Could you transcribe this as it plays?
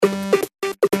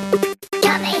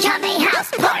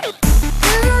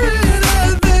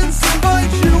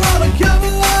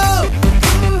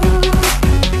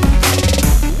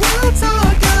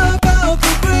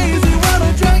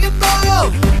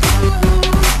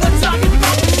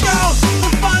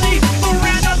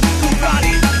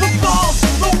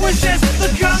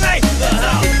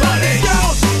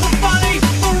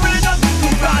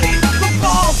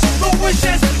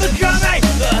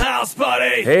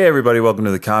Hey everybody, welcome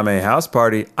to the Kame House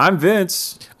Party. I'm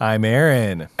Vince. I'm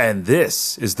Aaron. And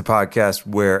this is the podcast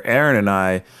where Aaron and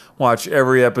I watch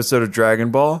every episode of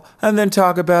Dragon Ball and then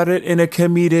talk about it in a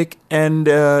comedic and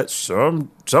some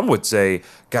would say,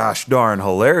 gosh darn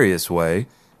hilarious way.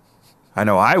 I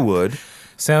know I would.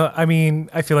 So, I mean,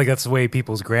 I feel like that's the way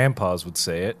people's grandpas would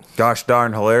say it. Gosh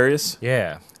darn hilarious?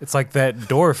 Yeah. It's like that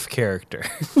Dorf character.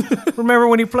 Remember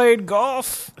when he played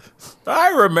golf?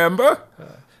 I remember.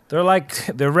 They're like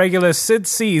the regular Sid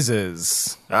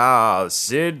Caesars. Ah,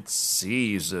 Sid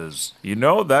Caesars. You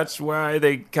know, that's why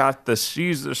they got the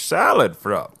Caesar salad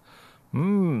from.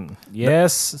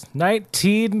 Yes,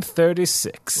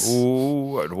 1936.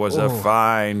 Ooh, it was a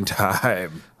fine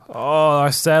time. Oh,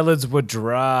 our salads were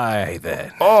dry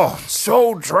then. Oh,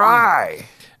 so dry.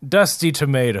 Dusty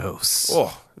tomatoes.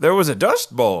 Oh, there was a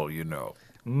dust bowl, you know.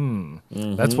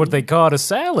 That's what they called a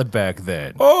salad back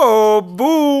then. Oh,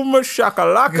 boom,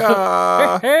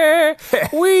 shakalaka.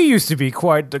 We used to be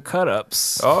quite the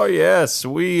cut-ups. Oh, yes,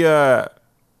 we, well,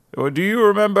 do you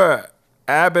remember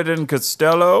Abbott and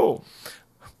Costello?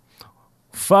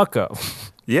 Fuck up.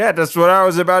 Yeah, that's what I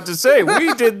was about to say.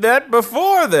 We did that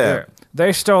before them.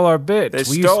 They stole our bit. They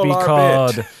We used to stole be our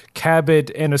called bit.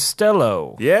 Cabot and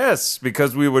Ostello. Yes,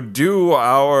 because we would do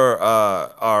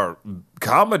our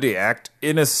comedy act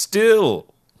in a still.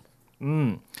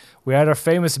 We had our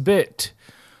famous bit.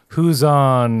 Who's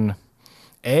on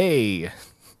A?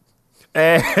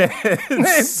 And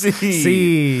C.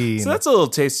 Scene. So that's a little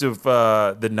taste of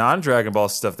the non-Dragon Ball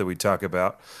stuff that we talk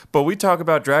about. But we talk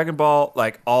about Dragon Ball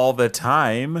like all the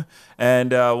time.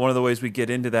 And one of the ways we get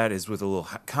into that is with a little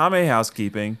Kame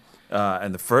housekeeping.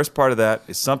 And the first part of that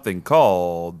is something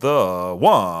called the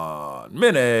 1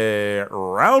 Minute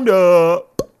Roundup.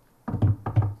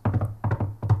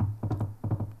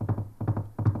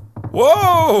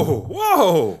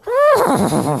 Whoa!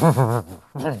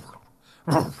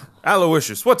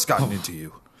 Aloysius, what's gotten into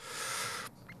you?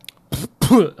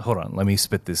 Hold on. Let me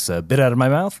spit this bit out of my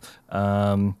mouth.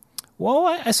 Well,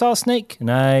 I saw a snake,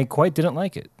 and I quite didn't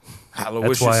like it.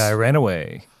 Aloysius, That's why I ran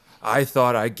away. I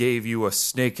thought I gave you a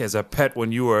snake as a pet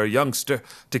when you were a youngster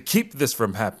to keep this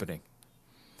from happening.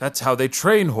 That's how they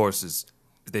train horses.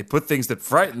 They put things that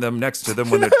frighten them next to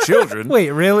them when they're children. Wait,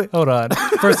 really? Hold on.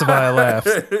 First of all, I laughed.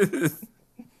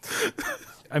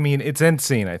 I mean, it's end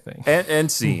scene, I think.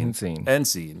 End scene. End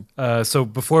scene. So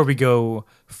before we go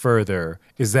further,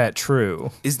 is that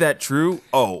true? Is that true?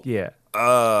 Oh, Yeah.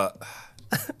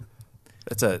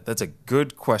 that's a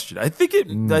good question. I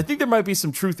think there might be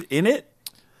some truth in it,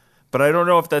 but I don't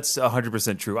know if that's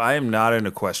 100% true. I am not an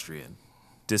equestrian,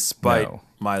 despite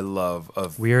my love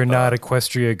of. We are not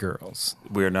Equestria girls.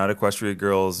 We are not Equestria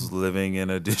girls living in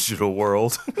a digital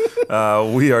world.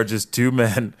 We are just two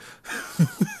men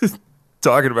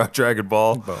talking about Dragon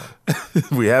Ball.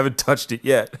 We haven't touched it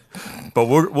yet, but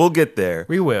we'll get there.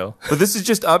 We will. But this is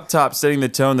just up top setting the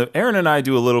tone that Aaron and I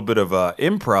do a little bit of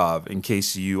improv in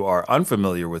case you are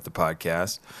unfamiliar with the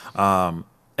podcast.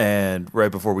 And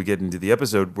right before we get into the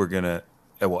episode,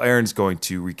 Aaron's going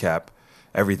to recap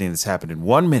everything that's happened in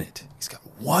 1 minute. He's got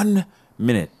 1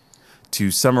 minute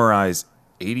to summarize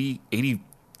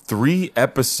 83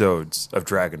 episodes of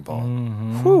Dragon Ball.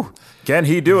 Mm-hmm. Whew. Can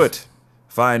he do it?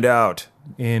 Find out.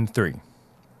 In 3,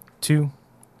 2,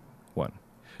 1.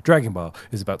 Dragon Ball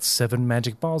is about 7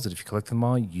 magic balls that if you collect them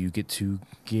all, you get to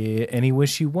get any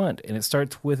wish you want. And it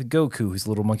starts with Goku, who's a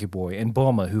little monkey boy, and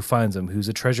Bulma, who finds him, who's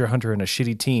a treasure hunter and a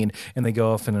shitty teen. And they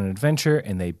go off on an adventure,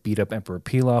 and they beat up Emperor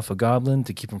Pilaf, a goblin,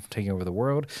 to keep him from taking over the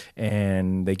world.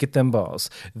 And they get them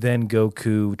balls. Then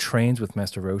Goku trains with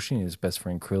Master Roshi and his best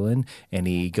friend Krillin, and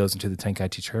he goes into the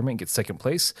Tenkaichi tournament and gets second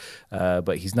place.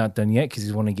 But he's not done yet because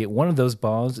he's want to get one of those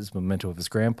balls as memento of his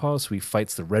grandpa, so he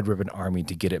fights the Red Ribbon Army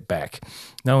to get it back.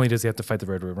 Not only does he have to fight the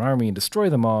Red Ribbon Army and destroy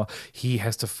them all, he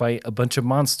has to fight a bunch of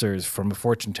monsters from a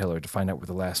fortune teller to find out where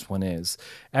the last one is.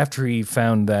 After he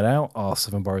found that out, all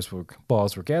 7 balls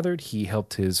were gathered. He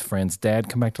helped his friend's dad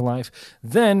come back to life.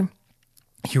 Then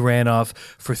he ran off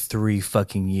for 3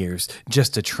 fucking years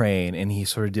just to train, and he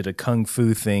sort of did a kung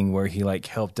fu thing where he like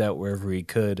helped out wherever he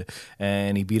could,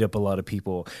 and he beat up a lot of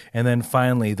people. And then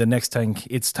finally, the next time,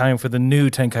 it's time for the new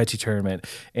Tenkaichi tournament,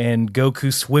 and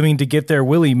Goku swimming to get there.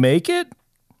 Will he make it?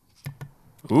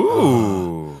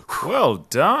 Ooh, well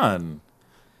done.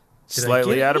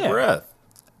 Slightly out of breath.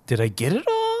 Did I get it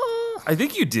all? I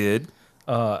think you did.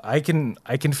 I can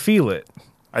feel it.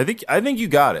 I think you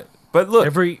got it. But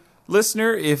look,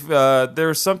 listener, if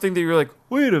there's something that you're like,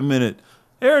 wait a minute,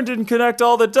 Aaron didn't connect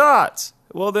all the dots.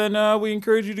 Well, then we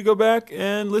encourage you to go back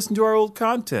and listen to our old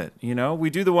content. You know,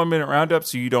 we do the 1 minute roundup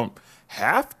so you don't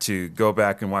have to go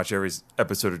back and watch every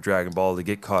episode of Dragon Ball to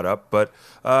get caught up, but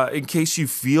in case you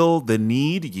feel the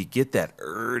need, you get that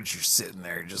urge, you're sitting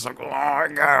there, you're just like, oh, I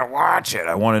gotta watch it,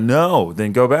 I want to know,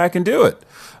 then go back and do it.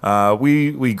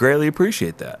 We greatly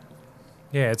appreciate that.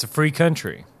 Yeah, it's a free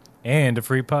country and a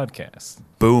free podcast.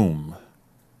 Boom.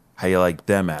 How you like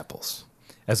them apples?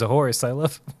 As a horse, I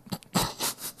love.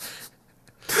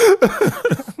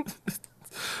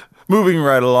 Moving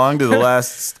right along to the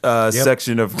last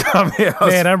section of Kame House.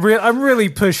 Man, I'm really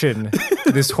pushing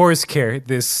this horse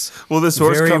this Will this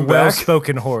horse very come back?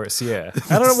 well-spoken horse. Yeah,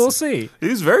 I don't know. We'll see.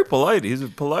 He's very polite. He's a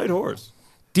polite horse.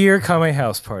 Dear Kame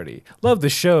House Party, love the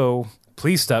show.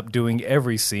 Please stop doing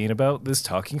every scene about this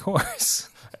talking horse.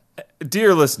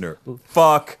 Dear listener,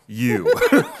 fuck you.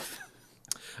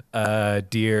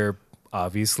 Dear,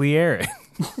 obviously Aaron.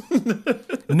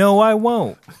 No, I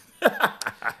won't.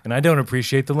 And I don't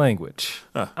appreciate the language.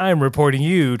 I am reporting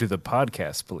you to the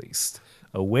podcast police.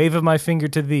 A wave of my finger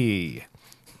to thee.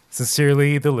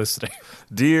 Sincerely, the listener.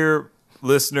 Dear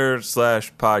listener /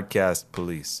 podcast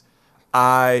police,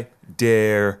 I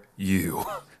dare you.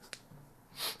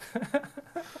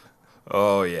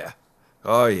 Oh, yeah.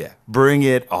 Oh, yeah. Bring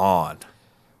it on.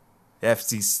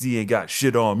 FCC ain't got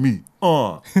shit on me.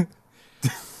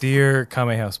 Dear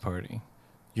Kame House Party,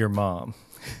 your mom.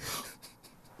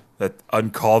 That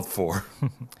uncalled for.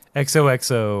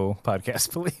 XOXO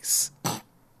podcast police.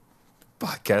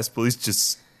 Podcast police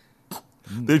just...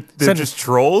 They're just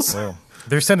trolls? Well,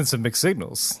 they're sending some mixed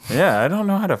signals. Yeah, I don't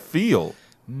know how to feel.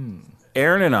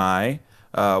 Aaron and I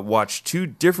watched 2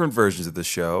 different versions of the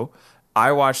show.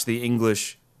 I watched the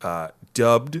English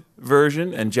dubbed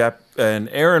version, and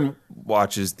Aaron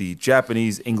watches the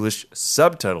Japanese English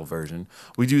subtitle version.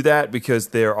 We do that because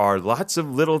there are lots of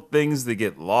little things that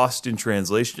get lost in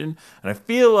translation, and I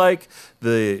feel like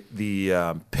the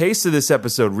pace of this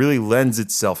episode really lends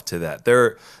itself to that.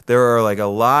 There are like a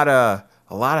lot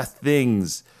of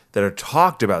things that are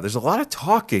talked about. There's a lot of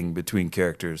talking between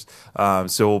characters,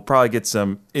 so we'll probably get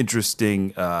some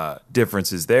interesting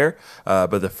differences there.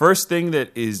 But the first thing that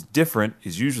is different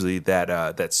is usually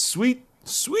that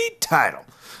sweet title.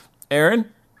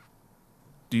 Aaron,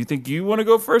 do you think you want to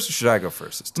go first, or should I go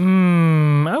first this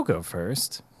time? I'll go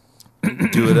first.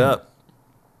 Do it up.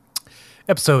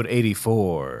 Episode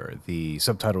 84. The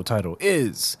subtitle title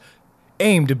is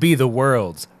Aim to be the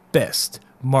world's best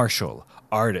martial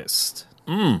artist.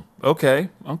 Okay.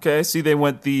 See, they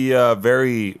went the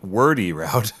very wordy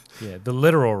route. Yeah, the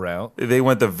literal route. They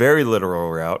went the very literal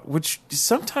route, which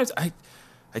sometimes I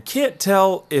can't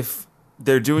tell if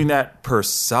they're doing that per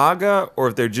saga or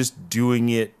if they're just doing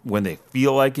it when they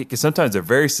feel like it, because sometimes they're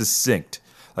very succinct.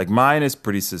 Like mine is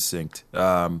pretty succinct.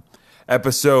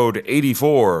 Episode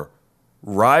 84,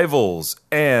 Rivals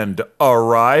and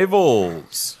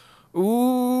Arrivals.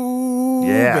 Ooh,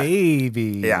 Yeah.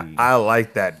 baby. Yeah, I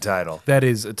like that title. That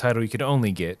is a title you could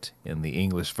only get in the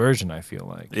English version, I feel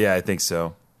like. Yeah, I think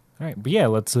so. All right, but yeah,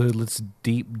 let's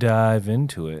deep dive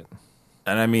into it.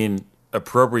 And I mean,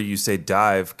 appropriate you say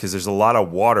dive, because there's a lot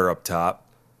of water up top.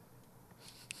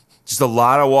 Just a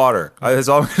lot of water. That's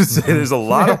all I'm going to say. There's a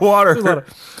lot of water.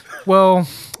 Well,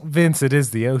 Vince, it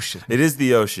is the ocean. It is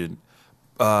the ocean.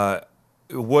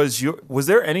 Was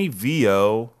there any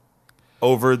VO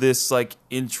over this like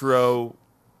intro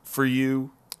for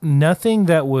you? Nothing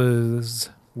that was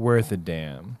worth a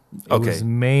damn. It Okay. was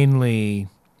mainly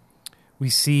we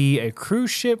see a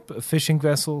cruise ship, a fishing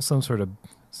vessel, some sort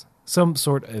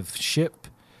of ship,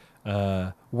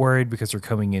 worried because they're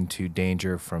coming into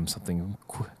danger from something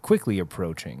quickly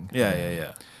approaching.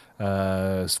 Yeah.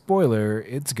 Spoiler: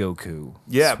 it's Goku.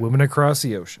 Yeah. Swimming across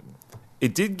the ocean.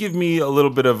 It did give me a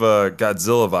little bit of a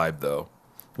Godzilla vibe, though,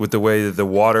 with the way that the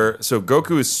water... So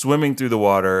Goku is swimming through the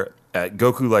water at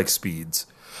Goku-like speeds,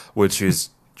 which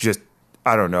is just,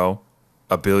 I don't know,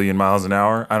 1 billion miles an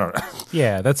hour? I don't know.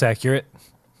 Yeah, that's accurate.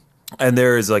 And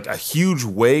there is like a huge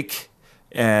wake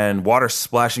and water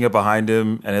splashing up behind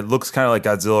him, and it looks kind of like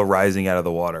Godzilla rising out of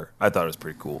the water. I thought it was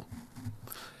pretty cool.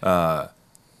 But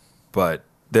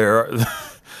there are...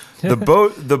 The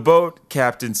boat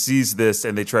captain sees this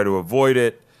and they try to avoid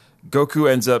it. Goku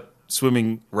ends up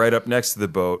swimming right up next to the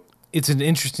boat. It's an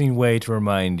interesting way to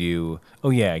remind you,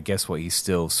 oh yeah, guess what? He's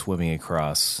still swimming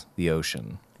across the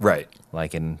ocean. Right.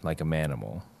 Like a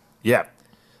manimal. Yeah.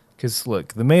 Because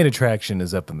look, the main attraction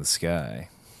is up in the sky.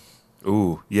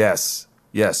 Ooh, yes.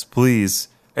 Yes, please.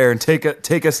 Aaron, take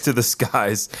us to the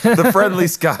skies. The friendly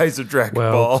skies of Dragon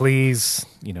Well, Ball. please,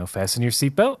 fasten your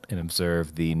seatbelt and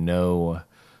observe the no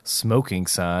smoking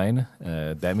sign.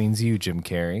 That means you, Jim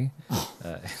Carrey.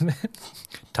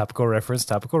 Topical reference.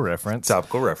 Topical reference.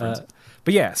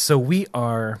 But yeah, so we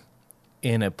are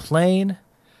in a plane.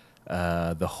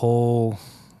 The whole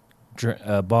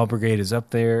Ball Brigade is up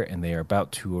there, and they are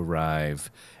about to arrive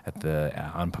at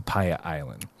on Papaya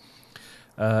Island.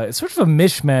 It's sort of a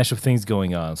mishmash of things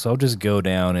going on, so I'll just go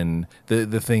down and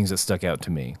the things that stuck out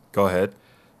to me. Go ahead.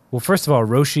 Well, first of all,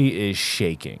 Roshi is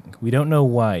shaking. We don't know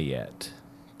why yet,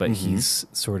 but he's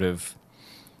sort of.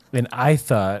 And I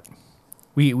thought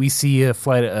we see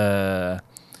a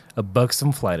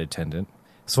buxom flight attendant,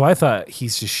 so I thought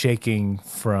he's just shaking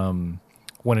from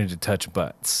wanting to touch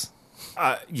butts.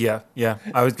 Yeah.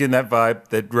 I was getting that vibe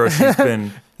that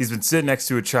Roshi's he's been sitting next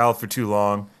to a child for too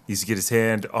long. He needs to get his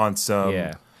hand on some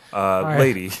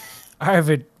lady. I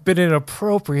haven't been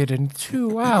inappropriate in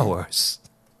 2 hours.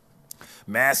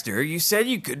 Master, you said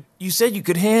you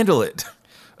could handle it.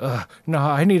 No,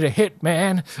 I need a hit,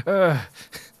 man.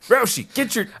 Roshi,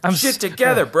 get your shit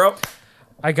together, bro.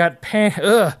 I got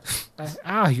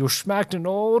you smacked an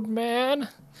old man.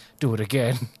 Do it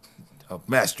again. Oh,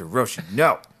 Master Roshi,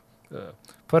 no.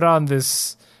 Put on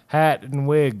this hat and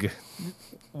wig.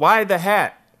 Why the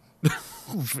hat?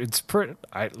 It's pretty.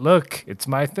 Look, it's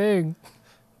my thing.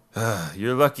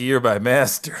 You're lucky you're my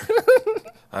master.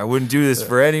 I wouldn't do this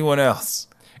for anyone else.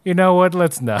 You know what?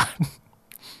 Let's not.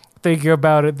 Thinking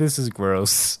about it, this is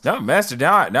gross. No, Master,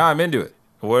 now I'm into it.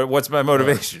 What's my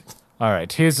motivation? All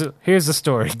right, here's the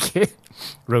story, kid.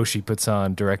 Roshi puts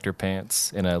on director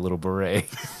pants and a little beret.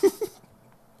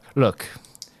 Look,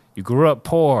 you grew up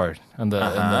poor in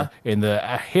the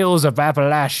hills of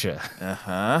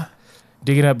Appalachia.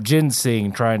 Digging up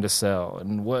ginseng, trying to sell,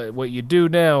 and what you do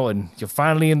now, and you're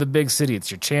finally in the big city.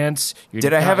 It's your chance.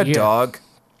 Did I have a dog?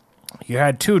 You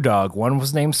had 2 dogs. One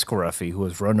was named Scruffy, who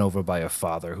was run over by a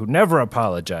father who never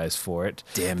apologized for it.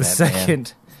 Damn the that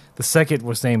second, man. The second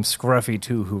was named Scruffy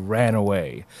too, who ran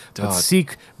away.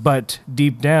 But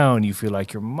deep down, you feel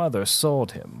like your mother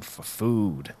sold him for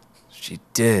food. She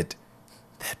did.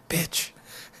 That bitch.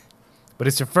 But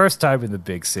it's your first time in the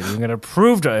big city. I'm going to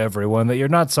prove to everyone that you're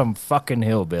not some fucking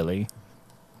hillbilly.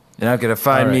 You're not going to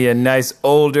find me a nice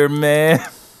older man.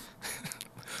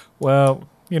 Well,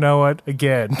 you know what?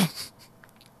 Again.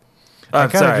 I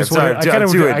kind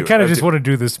of just want to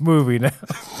do this movie now.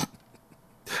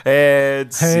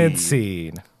 And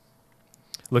scene.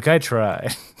 Look, I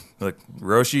tried. Look,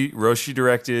 Roshi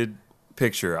directed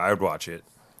picture. I would watch it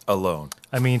alone.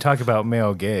 I mean, talk about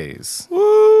male gaze.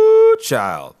 Woo,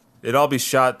 child. It'd all be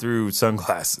shot through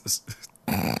sunglasses.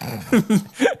 It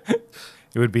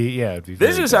would be, it'd be.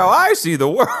 This is how I see the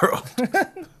world.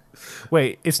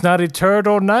 Wait, it's not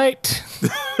Eternal Night?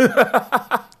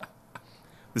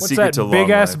 What's that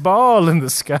big-ass ball in the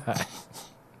sky?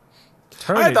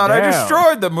 I thought I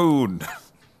destroyed the moon.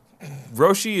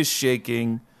 Roshi is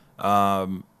shaking.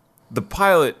 The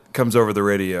pilot comes over the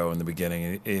radio in the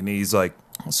beginning, and he's like,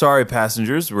 sorry,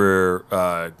 passengers, we're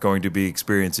going to be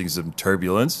experiencing some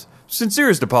turbulence.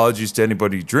 Sincerest apologies to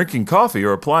anybody drinking coffee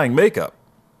or applying makeup.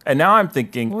 And now I'm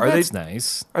thinking, that's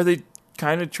nice. Are they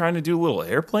kind of trying to do a little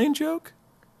airplane joke?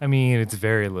 I mean, it's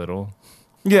very little.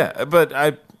 Yeah, but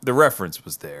the reference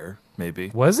was there,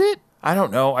 maybe. Was it? I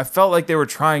don't know. I felt like they were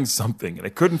trying something, and I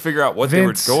couldn't figure out what they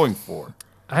were going for.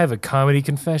 I have a comedy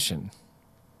confession.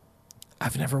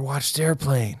 I've never watched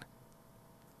Airplane.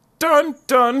 Dun,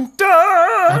 dun,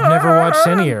 dun! I've never watched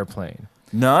any Airplane.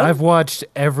 None? I've watched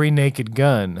every Naked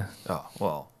Gun. Oh,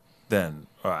 well, then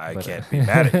I can't be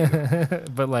mad at you.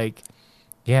 But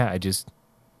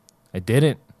I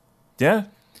didn't. Yeah.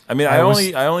 I mean, I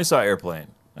only saw Airplane.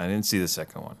 I didn't see the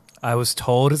second one. I was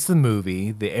told it's the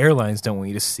movie the airlines don't want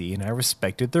you to see, and I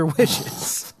respected their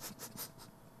wishes.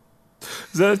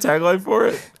 Is that a tagline for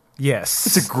it? Yes.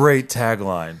 It's a great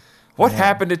tagline. What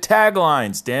happened to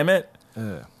taglines, damn it?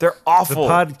 They're awful.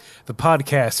 The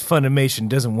podcast Funimation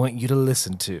doesn't want you to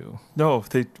listen to. No,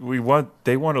 they want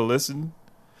to listen.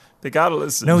 They gotta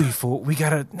listen. No, you fool. We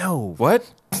gotta no.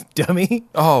 What? Dummy.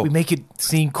 Oh. We make it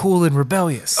seem cool and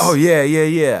rebellious. Oh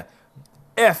yeah.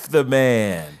 F the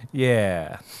man.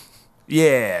 Yeah.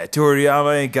 Yeah,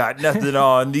 Toriyama ain't got nothing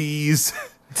on these.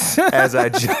 As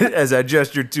I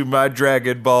gestured to my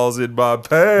Dragon Balls in my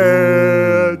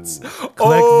pants.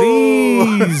 Collect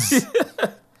these.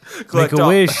 Collect Make a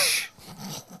wish.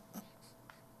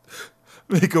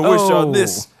 Make a wish on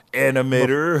this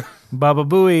animator. Baba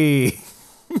Booey.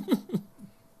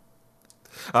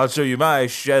 I'll show you my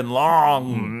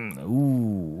Shenlong.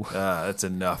 Ooh. That's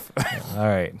enough. All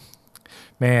right.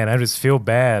 Man, I just feel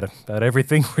bad about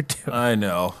everything we're doing. I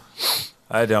know.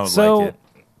 I don't like it.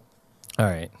 All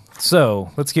right.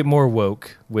 So let's get more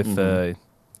woke with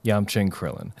Yamcha and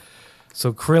Krillin.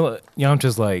 So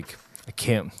Yamcha's like, I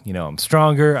can't, I'm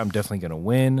stronger. I'm definitely going to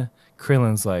win.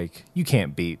 Krillin's like, you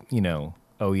can't beat,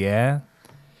 oh yeah?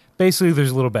 Basically, there's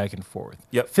a little back and forth.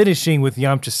 Yep. Finishing with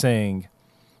Yamcha saying,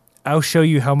 "I'll show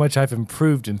you how much I've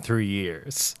improved in 3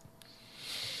 years."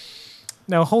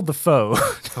 Now hold the foe.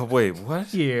 Oh, wait, what?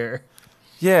 Here.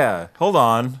 Yeah, hold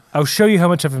on. I'll show you how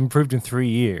much I've improved in 3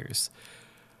 years.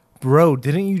 Bro,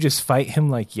 didn't you just fight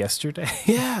him like yesterday?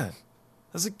 Yeah.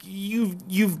 I was like,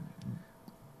 you've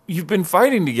been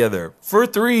fighting together for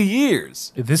 3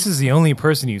 years. This is the only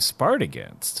person you sparred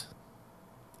against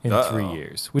in 3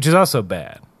 years, which is also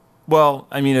bad. Well,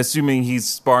 I mean, assuming he's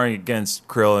sparring against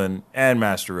Krillin and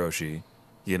Master Roshi,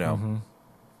 you know.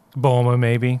 Bulma,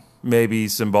 maybe. Maybe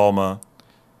some Bulma.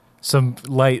 Some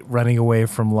light running away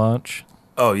from launch.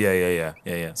 Oh, yeah.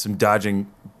 Some dodging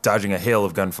a hail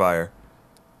of gunfire.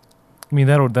 I mean,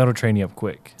 that'll train you up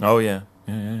quick. Oh, yeah.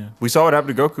 Yeah. We saw what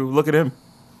happened to Goku. Look at him.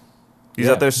 He's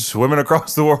out there swimming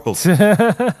across the world.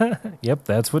 Yep,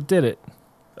 that's what did it.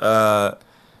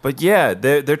 But yeah,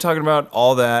 they're talking about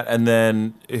all that, and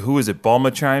then who is it?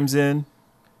 Bulma chimes in,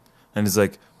 and is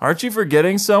like, "Aren't you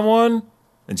forgetting someone?"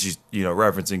 And she's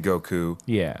referencing Goku.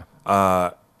 Yeah.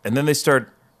 And then they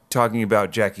start talking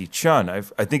about Jackie Chun. I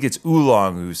think it's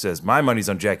Oolong who says, "My money's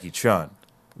on Jackie Chun,"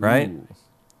 right? Ooh,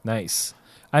 nice.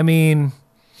 I mean,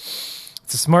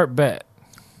 it's a smart bet.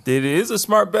 It is a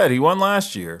smart bet. He won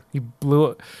last year. He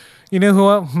blew up. You know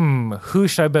who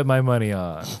should I bet my money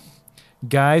on?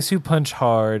 Guys who punch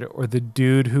hard or the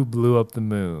dude who blew up the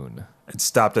moon? And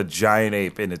stopped a giant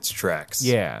ape in its tracks.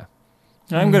 Yeah.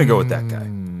 I'm going to go with that guy.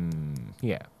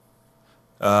 Yeah.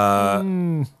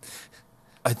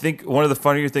 I think one of the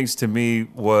funnier things to me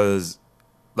was,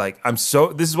 like,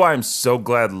 this is why I'm so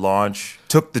glad Launch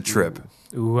took the trip.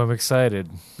 Ooh, I'm excited.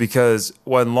 Because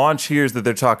when Launch hears that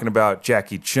they're talking about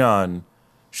Jackie Chun,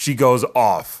 she goes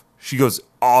off. She goes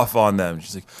off on them.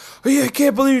 She's like, "Oh yeah, I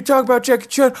can't believe you're talking about Jackie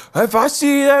Chun. If I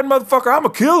see that motherfucker, I'm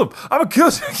going to kill him. I'm going to kill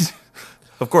Jackie Chun."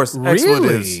 Of course,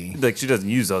 expletives. Like, she doesn't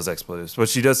use those expletives, but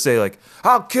she does say, like,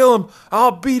 "I'll kill him.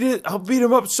 I'll beat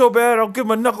him up so bad. I'll give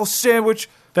him a knuckle sandwich."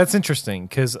 That's interesting,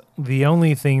 because the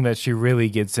only thing that she really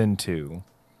gets into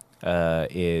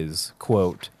is,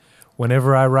 quote,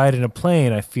 "Whenever I ride in a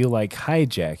plane, I feel like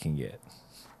hijacking it."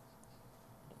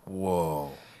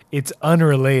 Whoa. It's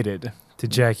unrelated to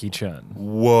Jackie Chun.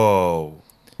 Whoa.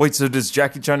 Wait, so does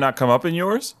Jackie Chun not come up in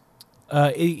yours?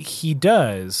 He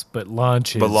does, but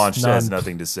Launch is But Launch has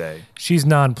nothing to say. She's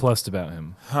nonplussed about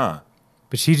him. Huh.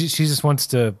 But she just wants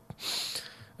to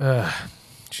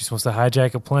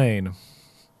hijack a plane.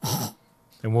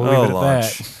 And we'll leave it at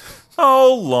that.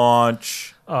 Oh,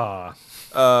 Launch. Aw.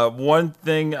 One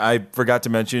thing I forgot to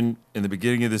mention in the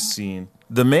beginning of this scene,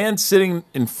 the man sitting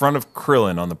in front of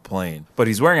Krillin on the plane, but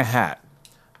he's wearing a hat.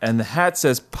 And the hat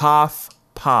says Poff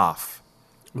Poff.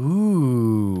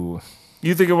 Ooh.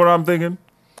 You thinking what I'm thinking?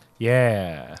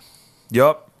 Yeah.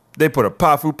 Yup. They put a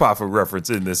Pafu Pafu reference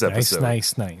in this episode.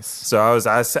 Nice. So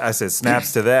I said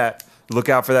snaps to that. Look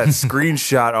out for that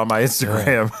screenshot on my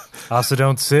Instagram. Also,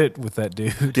 don't sit with that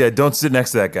dude. Yeah, don't sit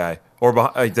next to that guy. Or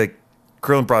behind, like,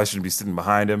 Krillin probably shouldn't be sitting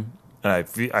behind him. And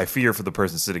I fear for the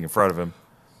person sitting in front of him.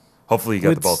 Hopefully he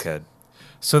got the bulkhead.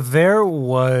 So there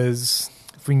was,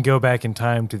 if we can go back in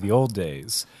time to the old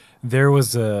days, there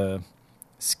was a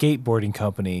skateboarding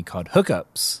company called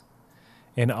Hookups.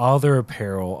 And all their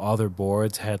apparel, all their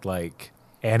boards had, like,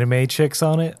 anime chicks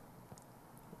on it.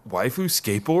 Waifu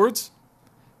skateboards?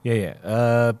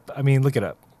 Yeah. I mean, look it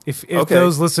up. If Okay.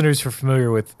 those listeners are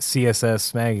familiar with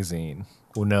CSS magazine,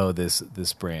 will know this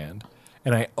brand.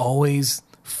 And I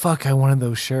wanted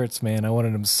those shirts, man. I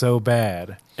wanted them so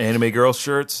bad. Anime girl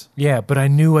shirts? Yeah, but I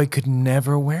knew I could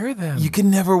never wear them. You can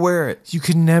never wear it. You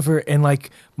could never. And like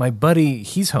my buddy,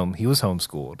 he was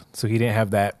homeschooled, so he didn't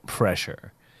have that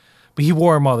pressure. But he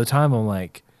wore them all the time. I'm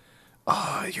like,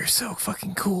 "Oh, you're so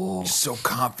fucking cool. You're so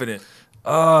confident."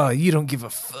 Oh, you don't give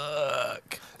a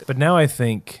fuck." But now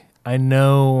I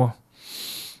know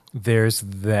there's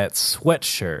that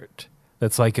sweatshirt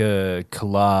that's like a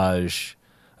collage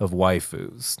of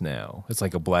waifus now. It's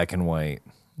like a black and white,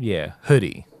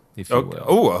 hoodie, if you will.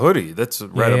 Oh, a hoodie. That's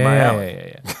right up my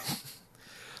alley. Yeah.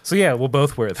 So yeah, we'll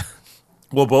both wear them.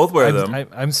 We'll both wear them.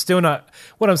 I'm still not.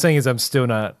 What I'm saying is, I'm still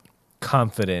not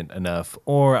confident enough,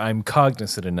 or I'm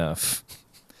cognizant enough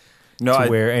to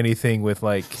wear anything with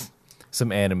like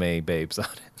some anime babes on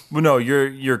it. Well, no,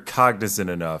 you're cognizant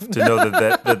enough to know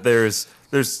that there's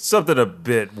something a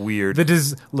bit weird.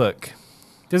 Look,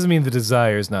 doesn't mean the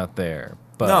desire is not there.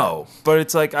 But no, but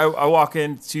it's like I walk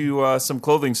into some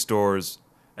clothing stores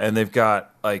and they've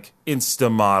got like Insta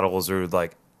models or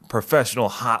like professional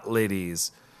hot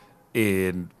ladies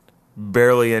in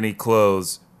barely any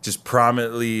clothes, just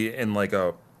prominently in like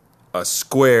a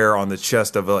square on the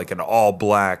chest of like an all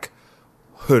black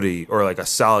hoodie or like a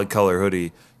solid color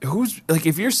hoodie, who's like,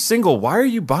 if you're single, why are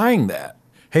you buying that?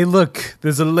 Hey, look,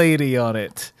 there's a lady on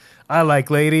it. I like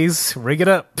ladies. Ring it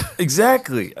up.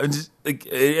 Exactly. I'm just, like,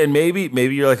 and maybe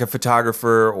you're like a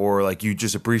photographer, or like you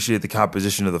just appreciate the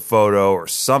composition of the photo or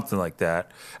something like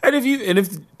that. And if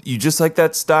you just like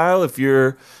that style, if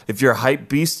you're a hype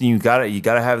beast and you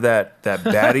gotta have that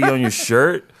baddie on your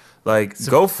shirt, like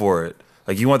go for it.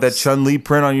 Like you want that Chun-Li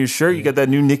print on your shirt, you got that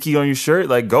new Nicki on your shirt,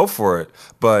 like go for it.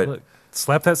 But Look,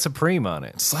 slap that Supreme on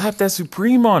it. slap that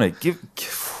Supreme on it. Give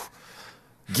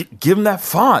him that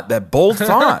font, that bold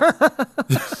font.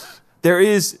 There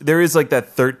is like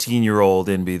that 13-year-old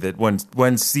in me that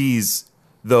when sees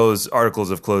those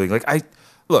articles of clothing, like I'm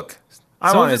Some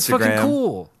on of it's Instagram. fucking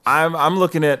cool. I'm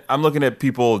looking at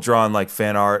people drawing like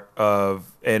fan art of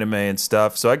anime and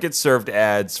stuff. So I get served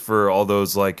ads for all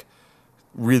those like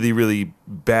really, really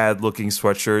bad looking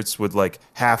sweatshirts with like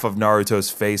half of Naruto's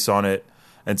face on it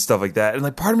and stuff like that. And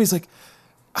like part of me is like,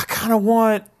 I kind of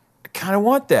want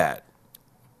that.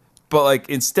 But like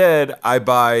instead I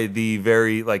buy the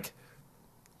very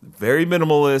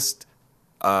minimalist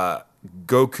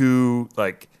Goku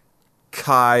like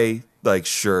Kai like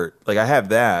shirt. Like I have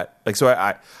that. Like so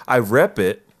I rep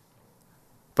it,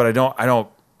 but I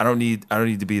don't need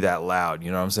to be that loud,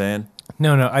 you know what I'm saying?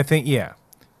 No, I think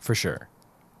for sure.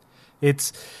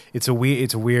 It's a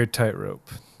weird tightrope.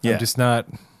 Yeah.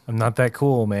 I'm not that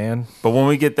cool, man. But when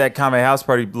we get that Kame House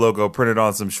Party logo printed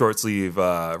on some short sleeve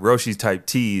Roshi type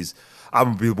tees, I'm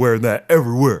gonna be wearing that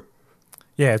everywhere.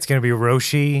 Yeah, it's gonna be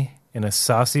Roshi in a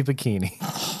saucy bikini.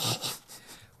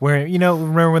 Where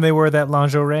remember when they wore that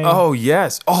lingerie? Oh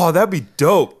yes. Oh, that'd be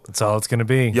dope. That's all it's gonna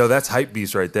be. Yo, that's hype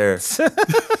beast right there.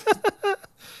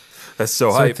 That's so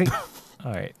So hype.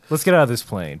 all right, let's get out of this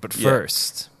plane. But Yeah.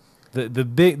 first, the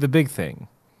big thing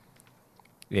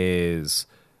is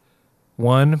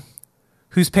one,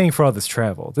 who's paying for all this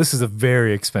travel? This is a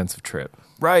very expensive trip.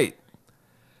 Right.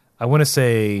 I want to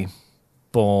say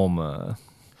Bulma.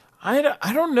 I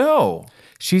don't know.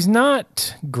 She's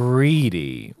not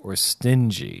greedy or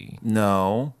stingy.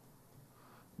 No.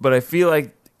 But I feel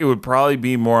like it would probably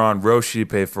be more on Roshi to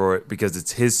pay for it because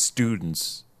it's his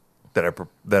students that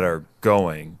are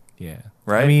going. Yeah.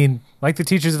 Right? I mean, like the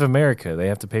Teachers of America, they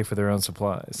have to pay for their own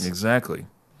supplies. Exactly.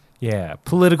 Yeah.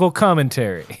 Political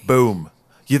commentary. Boom.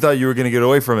 You thought you were going to get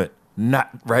away from it. Not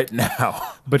right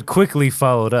now. But quickly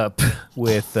followed up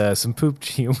with some poop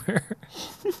humor.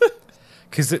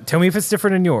 Because tell me if it's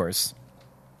different in yours.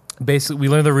 Basically, we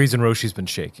learned the reason Roshi's been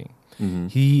shaking. Mm-hmm.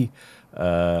 He's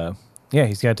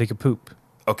got to take a poop.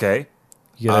 Okay.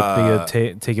 You got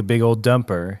to take a big old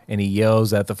dumper, and he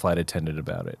yells at the flight attendant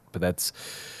about it. But that's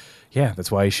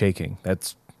why he's shaking.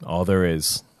 That's all there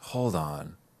is. Hold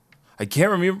on. I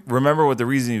can't remember what the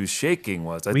reason he was shaking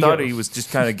was. I thought he was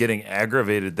just kind of getting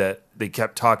aggravated that they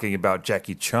kept talking about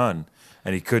Jackie Chun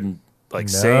and he couldn't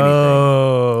say anything.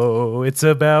 No, it's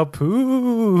about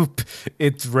poop.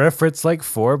 It's referenced like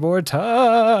 4 more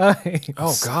times.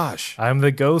 Oh gosh. I'm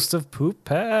the ghost of poop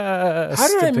past. How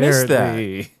did I miss that?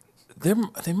 apparently.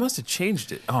 They must have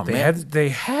changed it. Oh They man.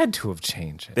 had to have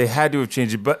changed it. They had to have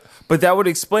changed it, but that would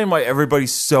explain why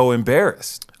everybody's so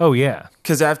embarrassed. Oh yeah.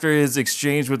 Because after his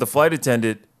exchange with the flight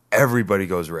attendant, everybody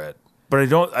goes red. But I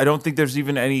don't think there's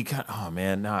even any. Oh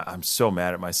man, I'm so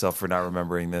mad at myself for not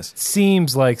remembering this.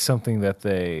 Seems like something that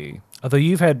although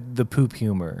you've had the poop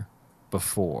humor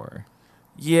before.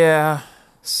 Yeah,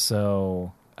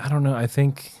 So I don't know. I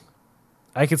think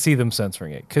I could see them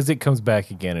censoring it because it comes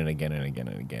back again and again and again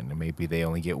and again. And maybe they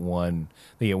only get one.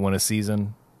 They get one a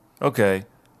season. okay,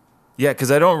 yeah,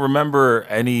 because I don't remember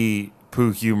any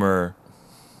poo humor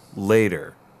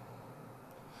later.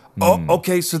 Oh,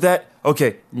 okay, so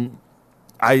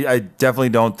I definitely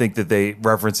don't think that they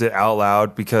reference it out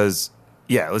loud because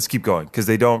let's keep going because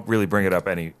they don't really bring it up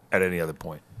at any other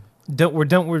point. We're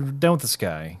done with this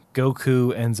guy.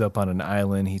 Goku ends up on an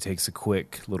island. He takes a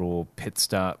quick little pit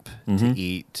stop to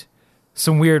eat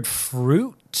some weird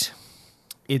fruit.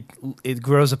 It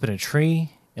grows up in a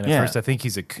tree, and at first I think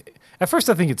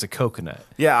it's a coconut.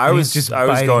 Yeah, I And was he's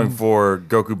going for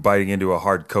Goku biting into a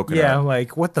hard coconut. Yeah, I'm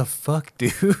like, what the fuck,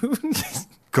 dude?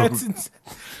 That's insane.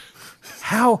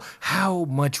 How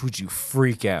much would you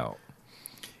freak out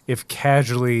if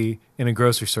casually in a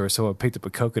grocery store someone picked up a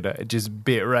coconut and just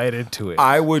bit right into it?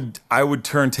 I would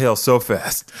turn tail so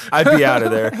fast. I'd be out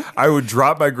of there. I would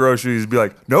drop my groceries and be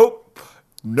like, nope.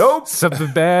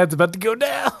 Something bad's about to go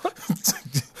down.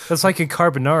 That's like a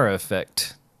carbonara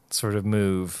effect sort of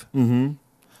move.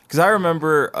 Because I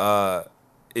remember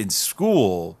in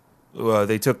school,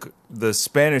 they took the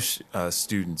Spanish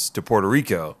students to Puerto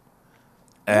Rico.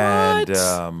 And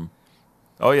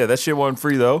Oh yeah, that shit wasn't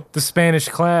free though. The Spanish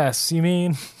class, you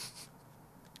mean?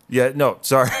 Yeah, no,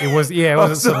 sorry. It was, yeah, it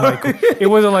wasn't some like, it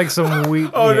wasn't like some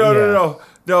weak. Oh yeah, no,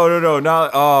 yeah. no.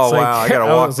 Not. Oh It's like- wow, I gotta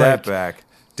I walk was that like- back.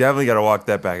 Definitely gotta walk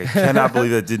that back. I cannot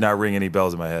believe that did not ring any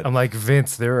bells in my head. I'm like,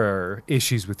 Vince, there are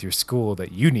issues with your school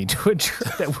that you need to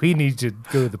address, that we need to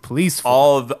go to the police for.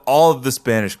 All of the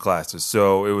Spanish classes.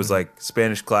 So it was like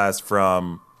Spanish class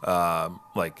from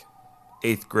like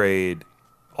 8th grade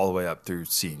all the way up through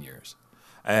seniors,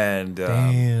 and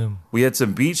Damn. we had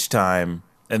some beach time,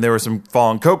 and there were some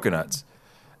fallen coconuts.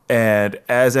 And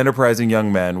as enterprising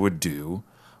young men would do,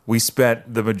 we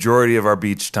spent the majority of our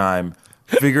beach time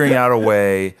figuring out a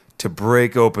way to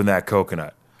break open that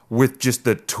coconut with just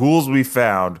the tools we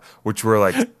found, which were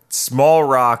like small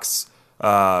rocks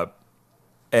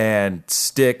and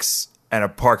sticks and a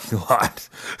parking lot.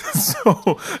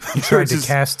 So You tried to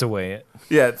castaway it.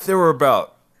 yeah, there were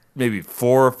about maybe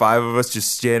 4 or 5 of us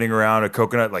just standing around a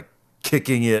coconut, like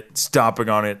kicking it, stomping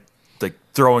on it, like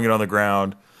throwing it on the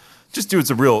ground, just doing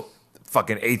some real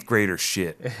fucking 8th grader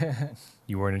shit.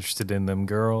 You weren't interested in them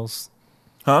girls.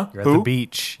 Huh? You're at the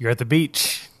beach. You're at the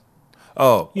beach.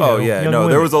 Oh, You know, yeah. young No, there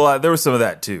women. was a lot. There was some of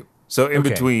that too. So in Okay.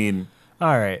 between,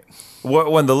 All right.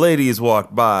 when the ladies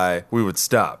walked by, we would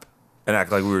stop and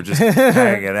act like we were just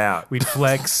hanging out. We'd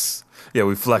flex. Yeah,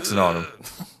 we flexing on them.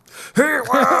 Hey,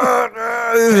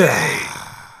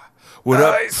 what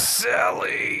up? Hi,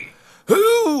 Sally.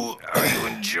 Who are you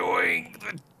enjoying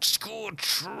the school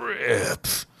trip?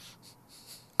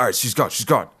 All right, she's gone. She's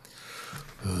gone.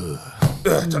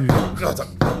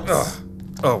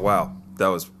 Oh wow, that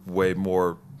was way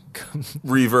more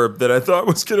reverb than I thought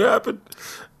was gonna happen.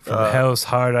 From hell's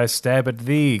heart I stab at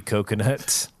thee,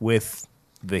 coconut, with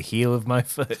the heel of my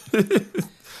foot.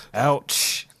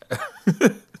 Ouch.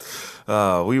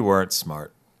 We weren't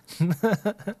smart.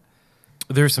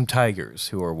 There's some tigers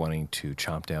who are wanting to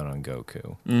chomp down on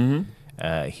Goku.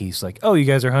 Mm-hmm. He's like, oh, you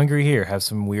guys are hungry? Here, have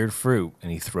some weird fruit.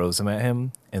 And he throws them at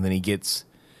him. And then he gets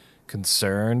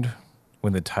concerned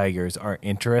when the tigers aren't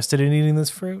interested in eating this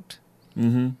fruit.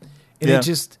 Mm-hmm. And Yeah. it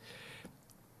just,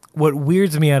 what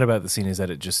weirds me out about the scene is that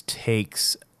it just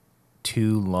takes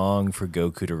too long for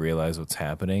Goku to realize what's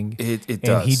happening. It And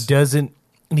does.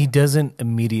 he doesn't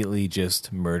immediately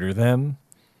just murder them.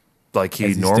 Like he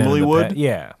as he's done in normally the would.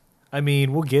 yeah. I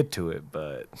mean, we'll get to it,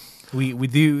 but we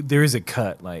do. There is a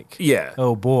cut. Like, Yeah.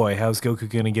 oh boy, how's Goku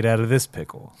gonna get out of this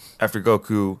pickle? After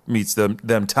Goku meets them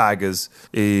tigers,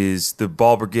 is the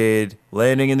Ball Brigade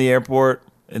landing in the airport,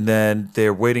 and then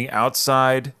they're waiting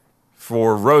outside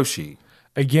for Roshi.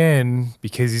 Again,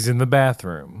 because he's in the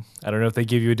bathroom. I don't know if they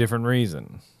give you a different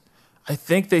reason. I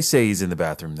think they say he's in the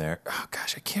bathroom there. Oh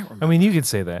gosh, I can't remember. I mean, you could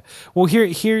say that. Well,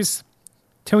 here's.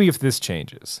 Tell me if this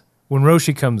changes. When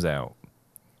Roshi comes out,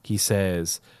 he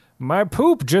says, "My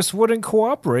poop just wouldn't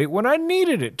cooperate when I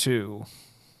needed it to."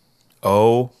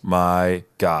 Oh my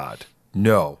God.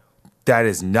 No, that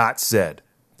is not said.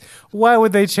 Why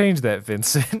would they change that,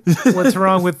 Vincent? What's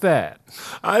wrong with that?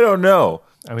 I don't know.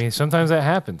 I mean, sometimes that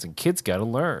happens, and kids got to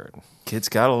learn. Kids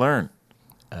gotta learn.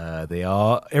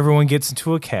 Everyone gets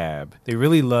into a cab. They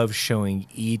really love showing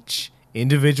each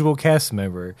individual cast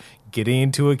member getting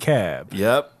into a cab.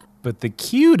 Yep. But the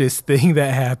cutest thing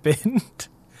that happened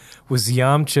was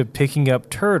Yamcha picking up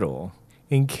Turtle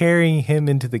and carrying him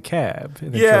into the cab.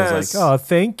 And then Turtle's Yes. like, oh,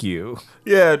 thank you.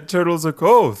 Yeah, Turtle's like,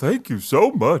 oh, thank you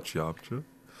so much, Yamcha.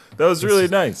 That was really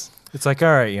nice. It's like,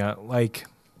 all right, yeah, like,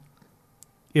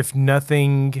 if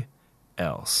nothing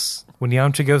else, when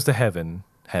Yamcha goes to heaven,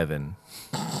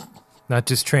 not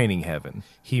just training heaven,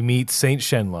 he meets Saint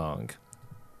Shenlong.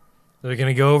 They're going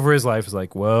to go over his life. It's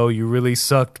like, well, you really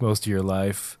sucked most of your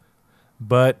life,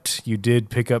 but you did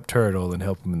pick up Turtle and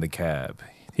help him in the cab.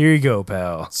 Here you go,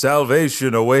 pal.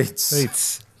 Salvation awaits.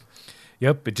 It's,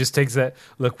 yep, it just takes that.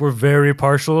 Look, we're very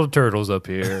partial to turtles up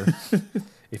here.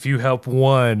 If you help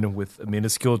one with a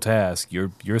minuscule task,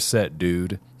 you're set,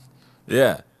 dude.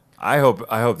 Yeah. I hope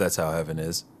that's how heaven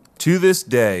is. To this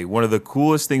day, one of the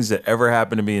coolest things that ever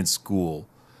happened to me in school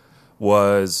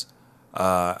was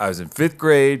I was in 5th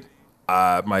grade.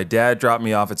 My dad dropped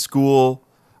me off at school.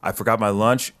 I forgot my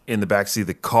lunch in the backseat of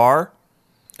the car.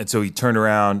 And so he turned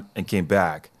around and came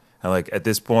back. And like at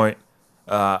this point,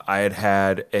 I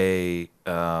had a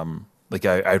I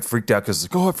had freaked out because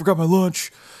like, oh, I forgot my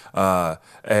lunch.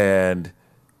 And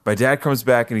my dad comes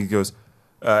back and he goes,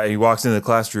 and he walks into the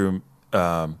classroom,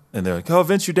 and they're like, oh,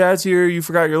 Vince, your dad's here. You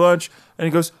forgot your lunch. And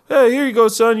he goes, hey, here you go,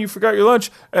 son. You forgot your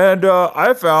lunch. And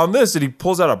I found this. And he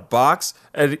pulls out a box,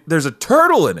 and there's a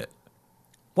turtle in it.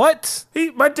 What?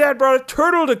 My dad brought a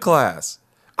turtle to class.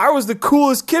 I was the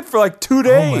coolest kid for like 2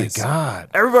 days. Oh my God.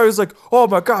 Everybody was like, oh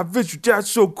my God, Vince, your dad's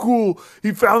so cool.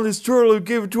 He found this turtle and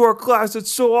gave it to our class.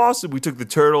 It's so awesome. We took the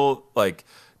turtle like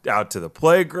out to the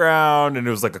playground, and it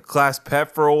was like a class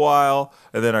pet for a while.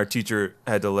 And then our teacher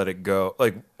had to let it go.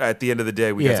 Like at the end of the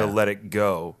day, we had to let it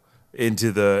go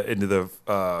into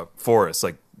the forest.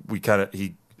 Like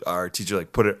our teacher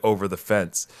like put it over the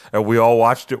fence, and we all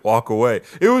watched it walk away.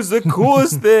 It was the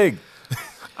coolest thing.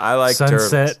 I like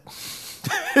Sunset. turtles.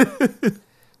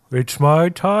 It's my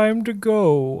time to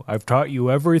go. I've taught you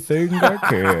everything I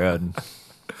can.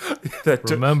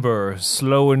 Remember,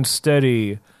 slow and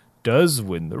steady does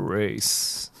win the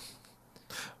race.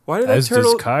 Why did As that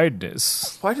turtle? does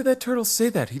kindness. Why did that turtle say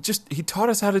that? He taught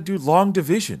us how to do long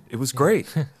division. It was great.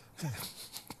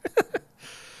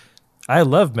 I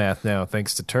love math now,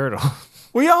 thanks to Turtle.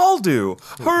 We all do.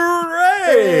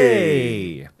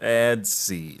 Hooray! And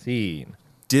scene. Scene.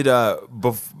 Did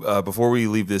before we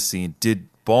leave this scene, did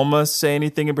Bulma say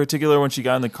anything in particular when she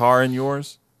got in the car in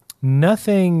yours?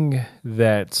 Nothing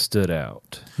that stood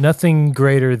out. Nothing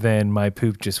greater than my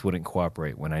poop just wouldn't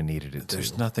cooperate when I needed it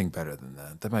There's to. nothing better than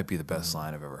that. That might be the best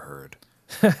line I've ever heard.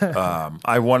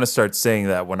 I want to start saying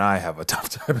that when I have a tough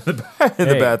time in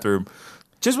the bathroom.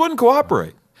 Just wouldn't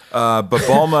cooperate. But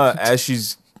Bulma, as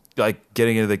she's like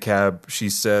getting into the cab, she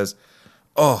says,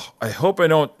 "Oh, I hope I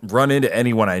don't run into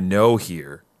anyone I know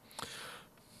here."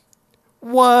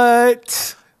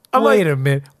 What? Wait a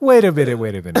minute.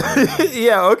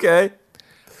 Yeah, okay.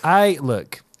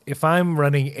 Look, if I'm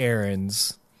running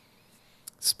errands,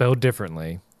 spelled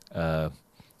differently,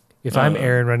 if I'm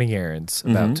Aaron running errands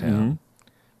about town,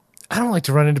 I don't like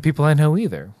to run into people I know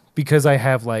either, because I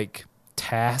have like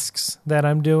tasks that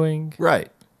I'm doing.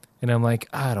 Right. And I'm like,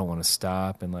 I don't want to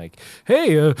stop and like,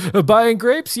 hey, buying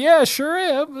grapes? Yeah, sure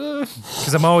am.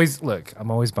 Because I'm always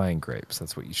buying grapes.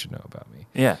 That's what you should know about me.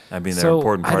 Yeah, I mean, they're So, an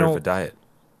important I part of don't- a diet.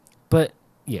 But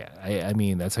yeah, I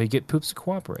mean, that's how you get poops to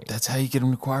cooperate. That's how you get them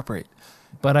to cooperate.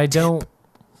 But I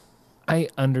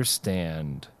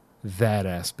understand that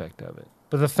aspect of it.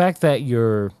 But the fact that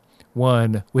you're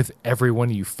one with everyone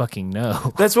you fucking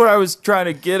know. That's what I was trying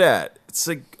to get at. It's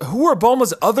like, who are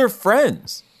Bulma's other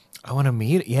friends? I want to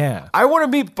meet, yeah. I want to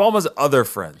meet Bulma's other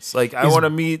friends. Like, I want to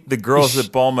meet the girls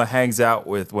that Bulma hangs out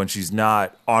with when she's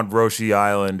not on Roshi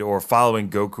Island or following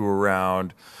Goku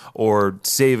around or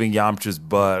saving Yamcha's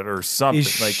butt or something.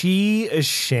 Is like, she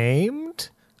ashamed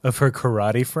of her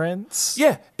karate friends?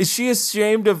 yeah. Is she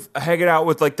ashamed of hanging out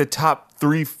with like the top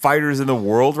 3 fighters in the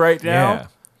world right now? Yeah.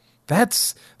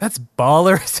 That's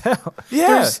baller as hell.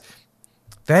 Yeah.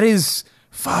 That is,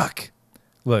 fuck.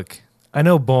 Look, I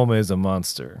know Bulma is a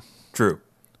monster, True.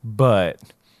 but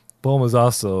Bulma's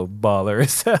also baller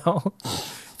as hell.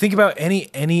 Think about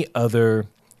any other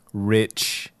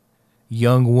rich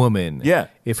young woman. Yeah.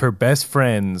 If her best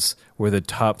friends were the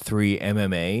top 3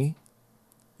 MMA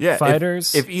Yeah.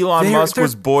 fighters, If Elon Musk they're-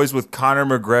 was boys with Conor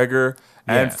McGregor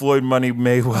and Yeah. Floyd Money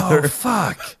Mayweather oh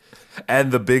fuck.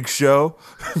 and The Big Show,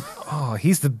 Oh,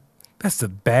 that's the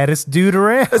baddest dude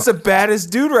around. that's the baddest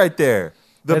dude right there.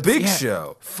 The That's- Big yeah.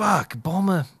 Show. Fuck,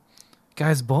 Bulma.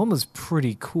 Guys, Bulma's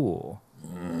pretty cool.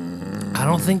 I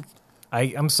don't think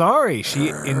I'm sorry. She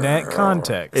in that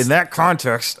context. In that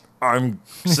context, I'm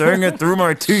saying it through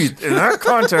my teeth. In that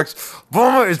context,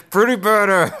 Bulma is pretty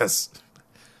badass.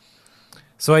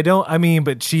 So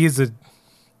but she's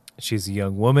a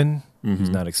young woman who's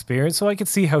not experienced, so I could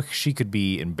see how she could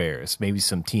be embarrassed. Maybe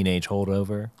some teenage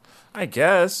holdover. I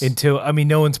guess. Until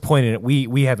no one's pointing it.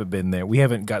 We haven't been there. We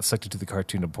haven't got sucked into the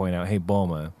cartoon to point out, hey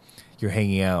Bulma, you're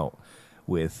hanging out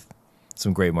with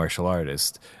some great martial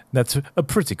artists. That's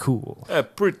pretty cool.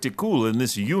 Pretty cool in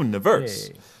this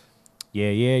universe.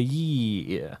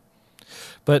 Yeah.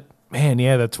 But man,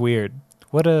 yeah, that's weird.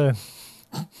 What a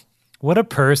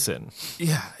person.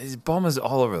 Yeah, Bulma's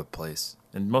all over the place.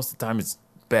 And most of the time it's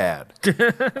bad. It's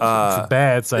a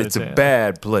bad side It's of a town.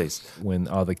 bad place. When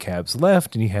all the cabs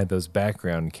left and you had those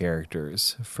background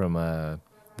characters from the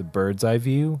bird's eye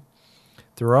view,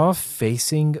 they're all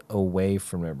facing away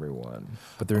from everyone,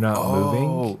 but they're not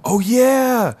moving. Oh,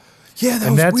 yeah. Yeah, that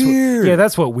And was that's weird.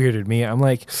 that's what weirded me. I'm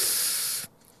like,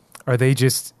 are they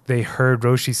heard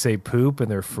Roshi say poop and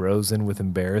they're frozen with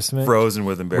embarrassment? Frozen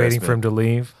with embarrassment. Waiting for him to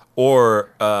leave?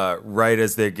 Or right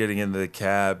as they're getting into the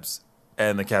cabs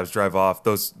and the cabs drive off,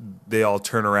 they all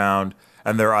turn around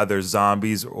and they're either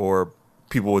zombies or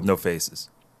people with no faces.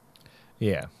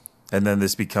 Yeah. And then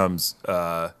this becomes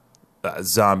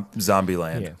zombie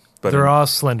land. Yeah. But They're all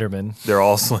Slendermen. they're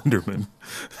all Slenderman.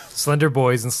 Slender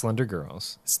boys and slender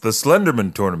girls. It's the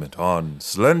Slenderman tournament on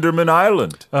Slenderman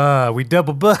Island. We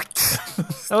double booked.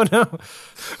 Oh no.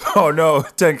 Oh no,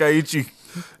 Tenkaichi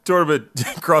tournament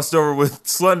crossed over with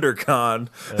SlenderCon.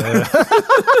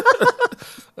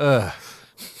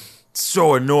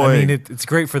 So annoying. I mean, it's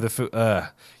great for the food.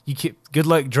 Good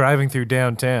luck driving through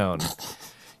downtown.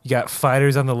 You got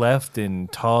fighters on the left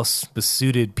and tall,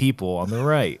 besuited people on the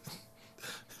right.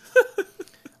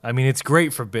 I mean, it's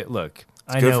great for Look,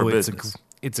 I know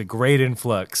it's a great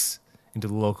influx into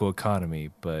the local economy,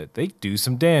 but they do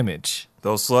some damage.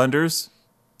 Those Slenders?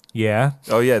 Yeah.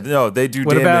 Oh, yeah. No, they do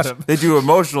What damage. about 'em? They do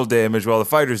emotional damage while the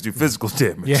fighters do physical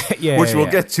damage. Yeah, which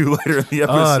we'll get to later in the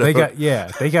episode.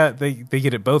 Oh, they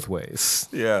get it both ways.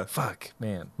 Yeah. Fuck,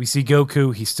 man. We see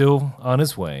Goku. He's still on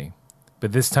his way,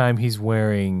 but this time he's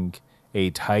wearing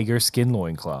a tiger skin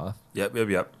loincloth. Yep.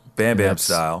 Bam Bam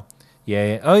style.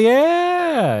 Yeah. Oh,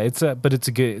 yeah. It's a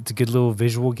good little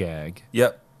visual gag.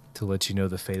 Yep. To let you know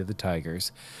the fate of the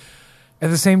tigers. At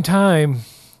the same time,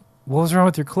 what was wrong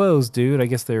with your clothes, dude? I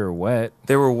guess they were wet.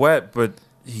 They were wet, but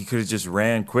he could have just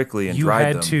ran quickly and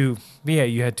dried them.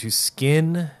 You had to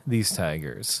skin these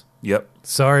tigers. Yep.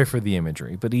 Sorry for the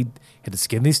imagery, but he had to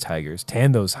skin these tigers,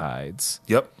 tan those hides,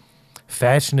 Yep.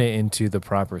 fashion it into the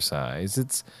proper size.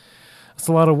 It's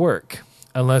a lot of work.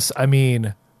 Unless,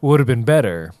 would have been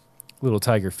better, little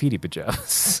tiger feety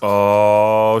pajamas.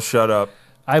 Oh, shut up.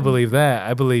 I believe that.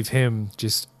 I believe him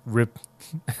just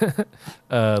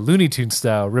Looney Tunes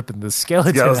style, ripping the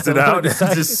skeleton out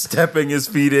and just stepping his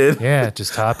feet in. Yeah,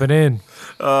 just hopping in.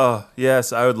 Oh,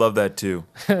 yes, I would love that too.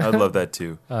 I'd love that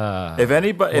too. If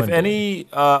any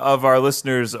of our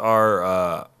listeners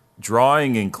are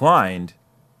drawing inclined,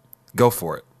 go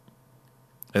for it.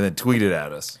 And then tweet it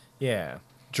at us. Yeah.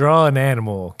 Draw an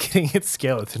animal getting its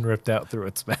skeleton ripped out through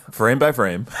its mouth. Frame by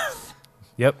frame.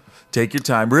 Yep. Take your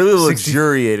time. Really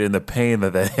luxuriate in the pain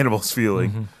that animal's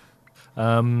feeling.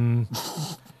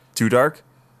 Too dark?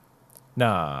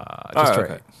 Nah, just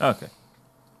right. Okay.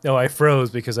 No, I froze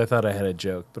because I thought I had a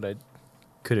joke, but I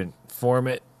couldn't form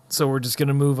it. So we're just going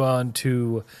to move on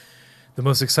to the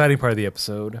most exciting part of the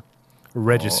episode,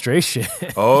 registration.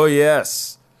 Oh,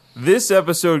 yes. This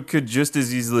episode could just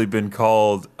as easily been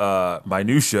called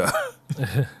Minutia.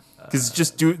 Because it's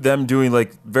just them doing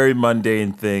like very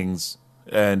mundane things.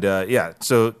 And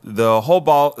so the whole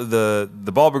the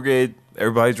ball brigade,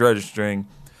 everybody's registering,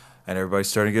 and everybody's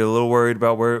starting to get a little worried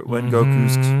about when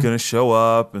Goku's gonna show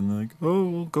up, and like, oh,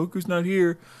 well, Goku's not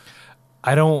here.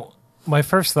 My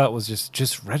first thought was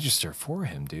just register for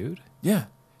him, dude. Yeah,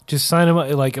 just sign him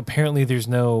up. Like, apparently there's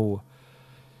no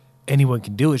anyone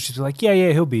can do it. It's just like, yeah,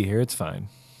 he'll be here. It's fine.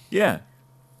 Yeah,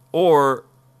 or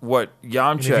what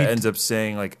Yamcha ends up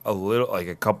saying, like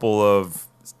a couple of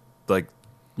like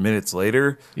minutes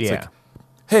later. It's like,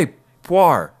 hey,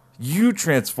 Puar, you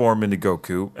transform into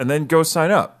Goku and then go sign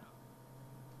up.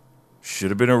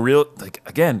 Should have been a real,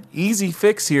 again, easy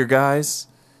fix here, guys.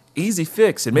 Easy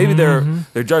fix. And maybe their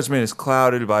judgment is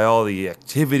clouded by all the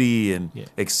activity and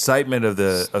excitement of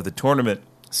the tournament.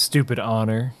 Stupid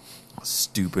honor.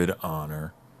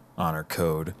 Honor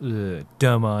code. Ugh,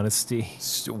 dumb honesty.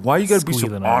 Why you gotta be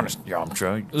so honest,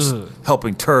 Yamcha?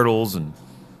 Helping turtles and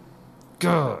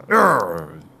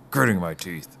gritting my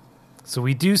teeth. So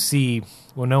we do see,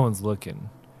 when no one's looking,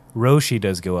 Roshi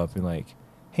does go up and like,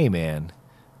 hey man,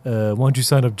 why don't you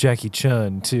sign up Jackie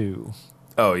Chun too?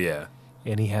 Oh yeah.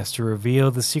 And he has to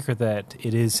reveal the secret that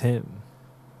it is him.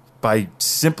 By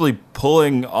simply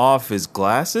pulling off his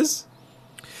glasses?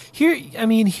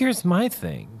 Here's my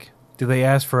thing. Do they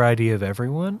ask for ID of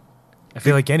everyone? I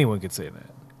feel like anyone could say that.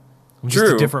 I'm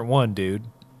just a different one, dude.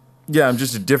 Yeah, I'm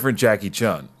just a different Jackie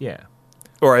Chun. Yeah.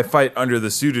 Or I fight under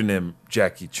the pseudonym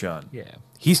Jackie Chun. Yeah.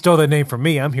 He stole that name from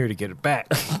me. I'm here to get it back.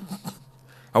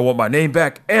 I want my name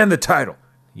back and the title.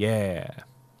 Yeah.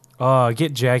 Oh,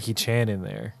 get Jackie Chan in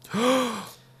there.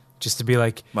 Just to be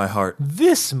like, my heart.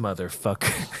 This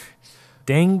motherfucker.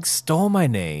 Dang, stole my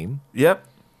name. Yep.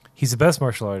 He's the best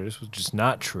martial artist, which is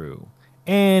not true.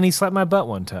 And he slapped my butt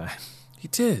one time. He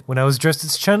did. When I was dressed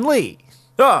as Chun-Li.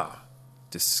 Ah.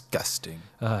 Disgusting.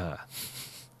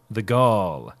 The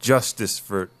gall. Justice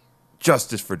for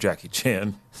Jackie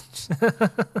Chan.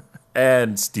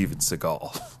 And Steven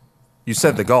Seagal. You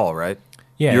said the gall, right?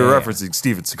 Yeah. You're referencing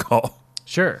Steven Seagal.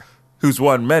 Sure. Who's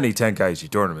won many Tenkaichi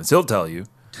tournaments. He'll tell you.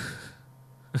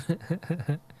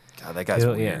 God, that guy's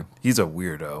weird. Yeah. He's a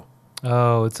weirdo.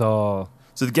 Oh, it's all...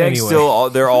 So the gang's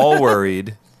they're all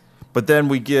worried. But then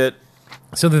we get...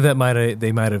 Something that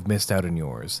they might have missed out in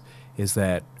yours is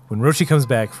that when Roshi comes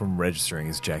back from registering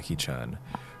as Jackie Chun,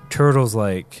 Turtle's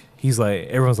like...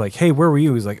 Everyone's like, hey, where were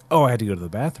you? He's like, oh, I had to go to the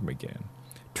bathroom again.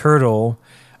 Turtle,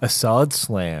 a solid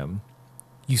slam.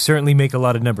 You certainly make a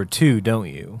lot of number 2, don't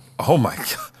you? Oh, my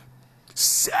God.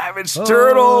 Savage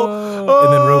Turtle.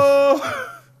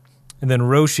 And then And then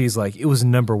Roshi's like, it was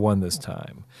number one this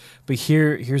time. But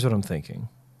here's what I'm thinking.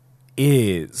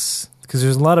 Is, because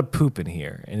there's a lot of poop in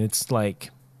here, and it's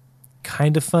like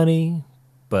kind of funny,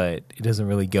 but it doesn't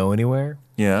really go anywhere.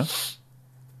 Yeah.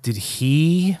 Did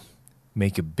he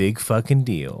make a big fucking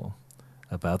deal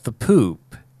about the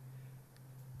poop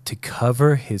to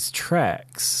cover his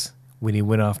tracks when he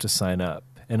went off to sign up,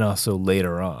 and also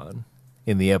later on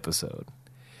in the episode?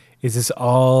 Is this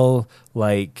all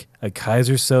like a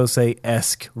Kaiser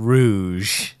Sose-esque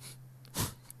rouge?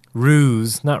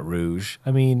 Ruse, not rouge.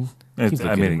 I mean, he's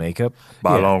looking in makeup.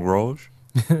 Ballon Rouge.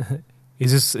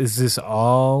 Is this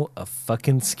all a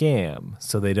fucking scam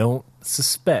so they don't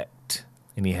suspect,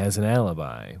 and he has an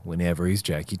alibi whenever he's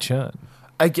Jackie Chun?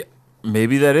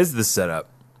 Maybe that is the setup.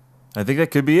 I think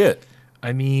that could be it.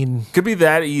 I mean, Could be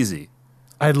that easy.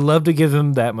 I'd love to give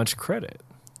him that much credit.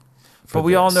 But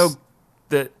we all know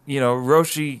that,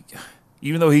 Roshi,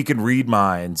 even though he can read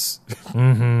minds,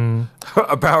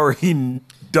 a power he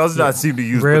does not seem to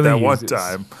use but that one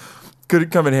time,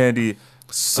 could come in handy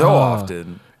so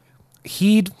often.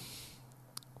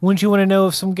 Wouldn't you want to know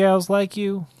if some gals like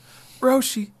you?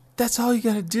 Roshi, that's all you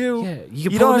got to do. Yeah,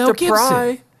 you don't have to pry.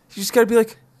 You just got to be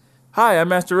like, hi, I'm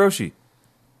Master Roshi.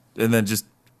 And then just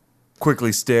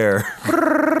quickly stare.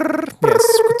 Yes,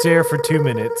 stare for 2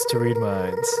 minutes to read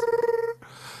minds.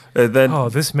 And then,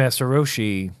 this Master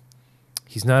Roshi,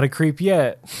 he's not a creep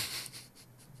yet.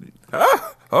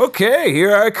 Okay,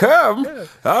 here I come. Yeah.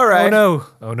 All right.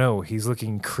 Oh no, he's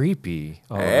looking creepy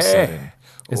all of a sudden.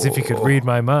 As if he could read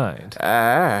my mind.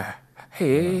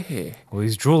 Hey. Well,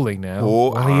 he's drooling now.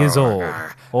 Well, he is old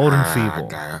and feeble.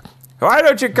 Why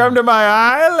don't you come to my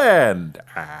island?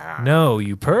 No,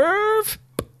 you perv.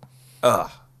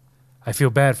 I feel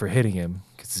bad for hitting him,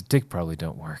 because his dick probably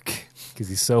don't work, because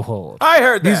he's so old. I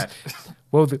heard that.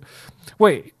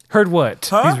 Wait, heard what?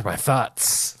 Huh? These are my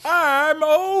thoughts. I'm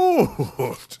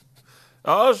old.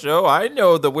 Also, I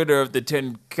know the winner of the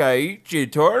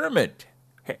Tenkaichi tournament.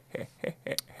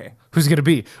 Who's it going to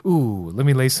be? Ooh, let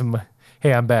me lay some...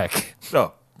 Hey, I'm back.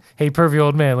 Oh. Hey, pervy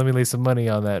old man, let me lay some money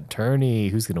on that tourney.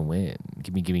 Who's going to win?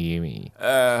 Gimme.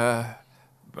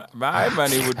 My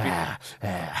money would be...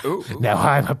 Now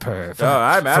I'm a perv. Oh,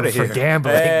 I'm out of here. For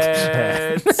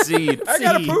gambling. Seed. I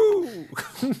got to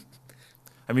poo.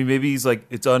 I mean, maybe he's like,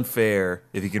 it's unfair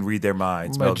if he can read their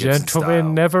minds. My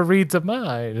gentleman never reads a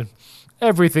mind.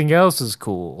 Everything else is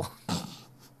cool.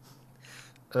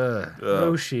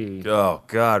 Roshi. Oh,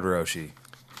 God, Roshi.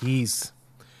 He's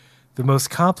the most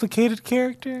complicated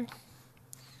character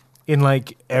in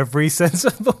like every sense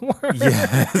of the word.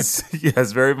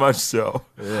 Yes, very much so.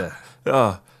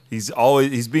 Yeah.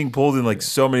 He's being pulled in like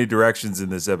so many directions in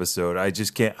this episode. I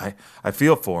just can't. I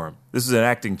feel for him. This is an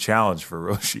acting challenge for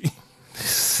Roshi.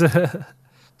 So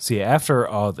yeah, after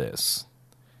all this,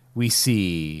 we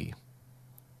see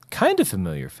kind of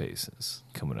familiar faces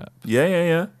coming up.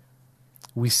 Yeah.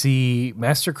 We see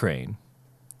Master Crane,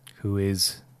 who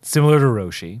is similar to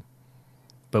Roshi,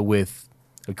 but with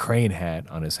a crane hat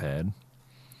on his head.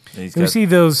 And we see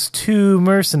those two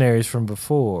mercenaries from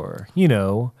before.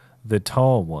 The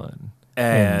tall one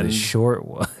and the short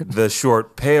one. The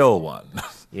short, pale one.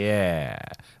 Yeah.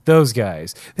 Those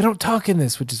guys. They don't talk in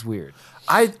this, which is weird.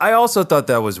 I also thought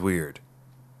that was weird.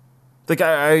 Like,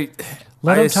 I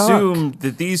assume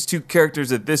that these two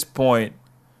characters at this point,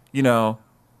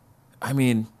 I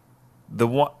mean, the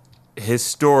one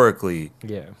historically,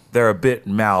 they're a bit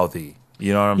mouthy.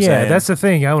 You know what I'm saying? Yeah, that's the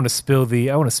thing. I want to spill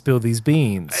these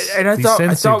beans. And I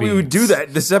thought we would do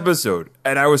that this episode.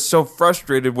 And I was so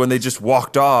frustrated when they just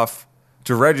walked off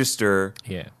to register.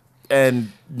 Yeah.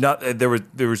 And there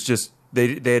was just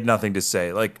they had nothing to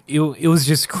say. Like it was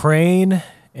just Crane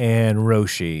and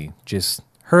Roshi just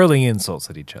hurling insults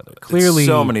at each other. Clearly,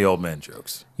 so many old man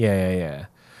jokes. Yeah.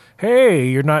 Hey,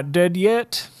 you're not dead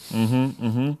yet?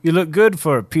 Mm-hmm. You look good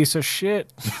for a piece of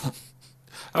shit.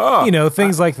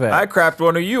 Things like that. I crapped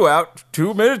one of you out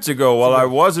 2 minutes ago while I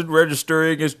wasn't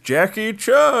registering as Jackie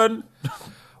Chun.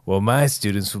 Well, my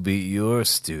students will be your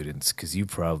students because you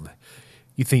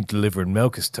think delivering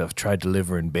milk is tough. Try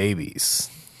delivering babies.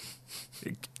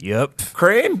 Yep.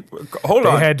 Crane, hold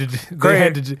on.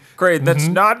 Crane, that's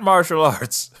not martial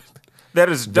arts. That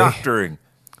is doctoring.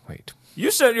 Wait. You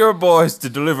sent your boys to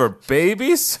deliver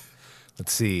babies?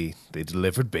 Let's see. They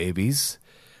delivered babies.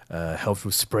 Helped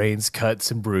with sprains,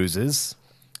 cuts, and bruises.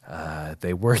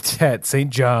 They worked at St.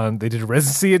 John. They did a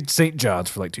residency at St. John's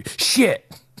for like 2.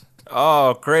 Shit!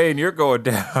 Oh, Crane, you're going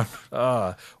down.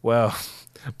 Well,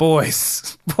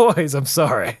 boys, I'm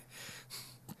sorry.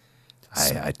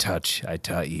 I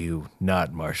taught you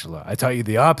not martial arts. I taught you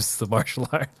the opposite of martial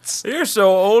arts. You're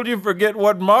so old you forget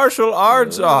what martial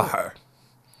arts are.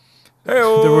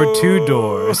 Hey-oh. There were 2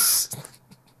 doors.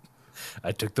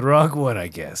 I took the wrong one, I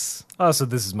guess. Also,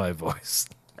 this is my voice.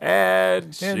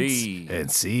 And she.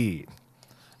 And see.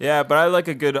 Yeah, but I like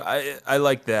a good. I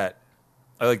like that.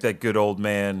 I like that good old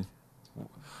man.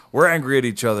 We're angry at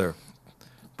each other,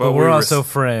 But we we're were also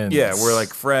friends. Yeah, we're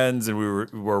like friends, and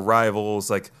we're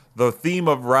rivals. Like the theme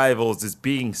of rivals is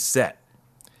being set.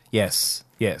 Yes.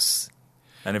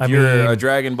 And if I you're mean- a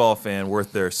Dragon Ball fan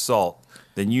worth their salt,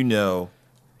 then you know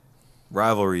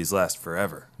rivalries last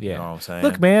forever. Yeah. You know what I'm saying?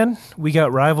 Look, man, we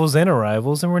got rivals and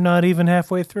arrivals, and we're not even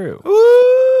halfway through.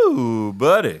 Ooh,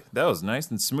 buddy, that was nice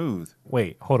and smooth.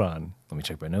 Wait, hold on. Let me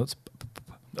check my notes.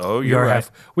 Oh, We you're are right.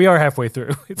 we are halfway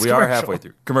through. It's We are commercial. halfway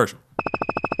through. Commercial.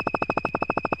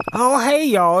 Oh, hey,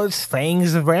 y'all, it's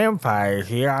Fangs the Vampires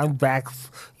here. I'm back.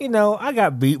 You know, I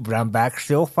got beat, but I'm back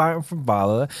still fighting for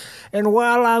Bala. And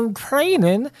while I'm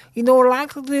training, you know what I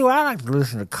like to do? I like to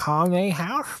listen to Kame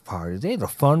House Party. They're a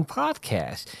fun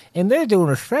podcast. And they're doing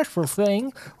a special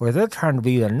thing where they're trying to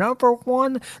be the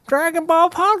 #1 Dragon Ball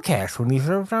podcast when you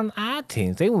search on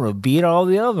iTunes. They want to beat all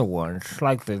the other ones,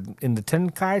 like in the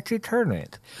Tenkaichi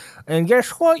tournament. And guess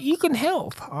what? You can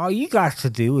help. All you got to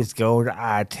do is go to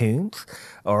iTunes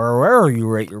or wherever you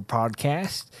rate your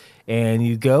podcast, and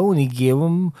you go and you give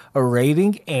them a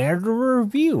rating and a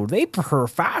review. They prefer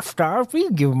 5 stars, but you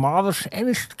can give them all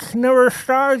any number of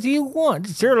stars you want.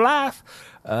 It's your life.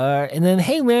 And then,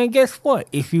 hey, man, guess what?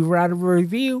 If you write a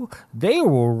review, they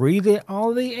will read it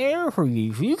on the air for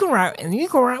you. So you can write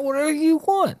whatever you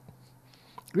want.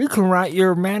 You can write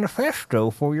your manifesto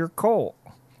for your cult.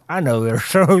 I know there's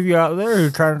some of you out there who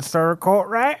are trying to start a cult,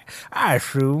 right? I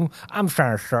assume I'm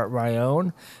trying to start my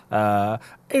own.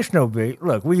 It's no big.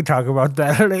 Look, we can talk about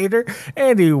that later.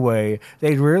 Anyway,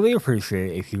 they'd really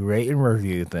appreciate it if you rate and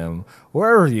review them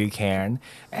wherever you can,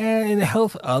 and it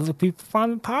helps other people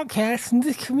find the podcast, and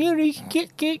this community can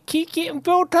keep getting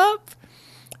built up.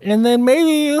 And then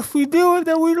maybe if we do it,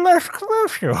 then we less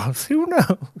commercials. Who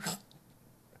knows?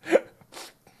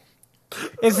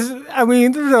 There's only a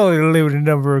limited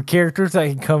number of characters that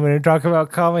can come in and talk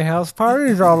about Kame House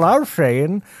Party, is all I'm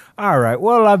saying. All right,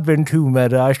 well, I've been too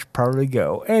meta. I should probably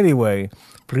go. Anyway,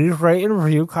 please rate and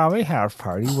review Kame House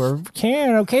Party wherever you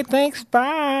can. Okay, thanks.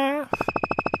 Bye.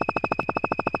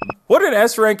 What an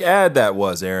S rank ad that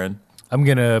was, Aaron. I'm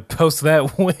going to post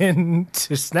that win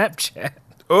to Snapchat.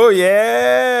 Oh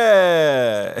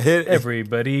yeah,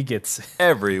 Everybody gets it.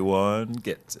 Everyone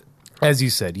gets it. As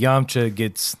you said, Yamcha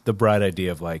gets the bright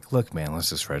idea of like, look, man, let's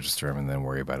just register him and then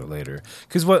worry about it later.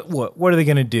 Because what are they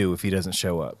going to do if he doesn't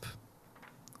show up?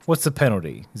 What's the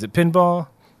penalty? Is it pinball?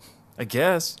 I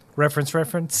guess. Reference?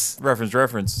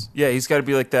 Reference. Yeah, he's got to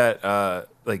be like that.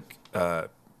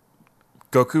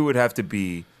 Goku would have to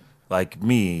be like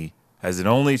me as an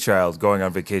only child going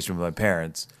on vacation with my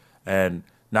parents and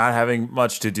not having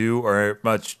much to do or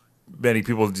many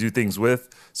people to do things with.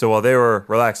 So while they were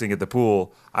relaxing at the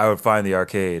pool, I would find the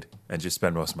arcade and just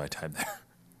spend most of my time there.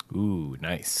 Ooh,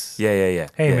 nice. Yeah.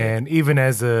 Hey, man, even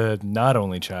as a not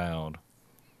only child,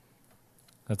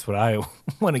 that's what I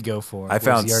want to go for. I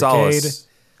found solace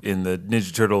in the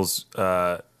Ninja Turtles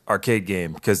arcade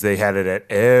game because they had it at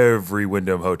every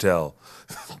Wyndham hotel.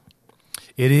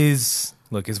 It is,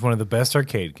 look, it's one of the best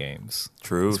arcade games.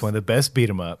 Truth. It's one of the best beat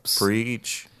 'em ups.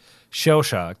 Preach. Shell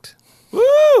shocked.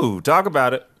 Woo! Talk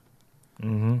about it.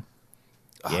 Mm-hmm.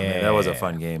 Oh, man, that was a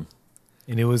fun game.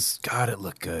 And it was, God, it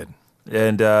looked good.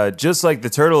 And just like the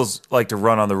Turtles like to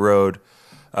run on the road,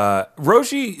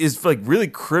 Roshi is like really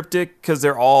cryptic because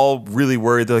they're all really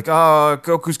worried. They're like, "Oh,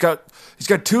 he's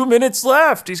got 2 minutes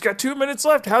left. He's got 2 minutes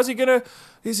left. Is he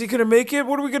gonna make it?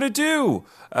 What are we gonna do?"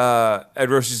 And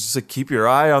Roshi's just like, "Keep your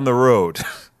eye on the road."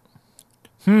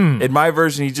 In my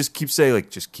version, he just keeps saying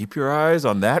like, "Just keep your eyes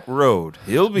on that road.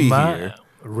 He'll be here."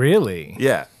 Really?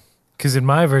 Yeah. Because in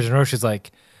my version, Roshi's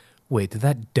like, wait, did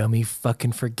that dummy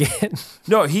fucking forget?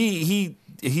 No, he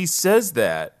says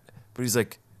that, but he's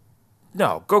like,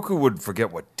 no, Goku wouldn't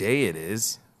forget what day it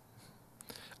is.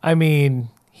 I mean,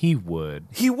 he would.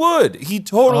 He would. He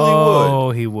totally would.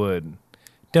 Oh, he would.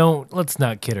 Let's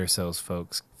not kid ourselves,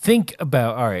 folks. Think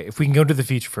about, all right, if we can go to the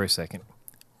future for a second.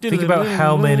 Think about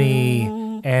how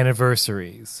many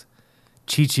anniversaries,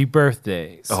 Chi-Chi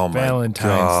birthdays, Oh my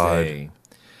Valentine's God. Day,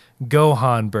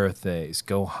 Gohan birthdays,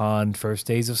 Gohan first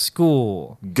days of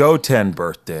school. Goten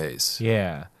birthdays.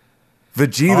 Yeah.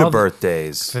 Vegeta All the-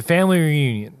 birthdays. The family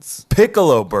reunions.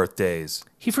 Piccolo birthdays.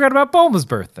 He forgot about Bulma's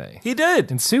birthday. He did.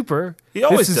 And Super. He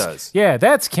always this is- does. Yeah,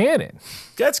 that's canon.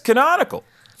 That's canonical.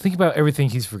 Think about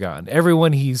everything he's forgotten.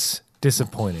 Everyone he's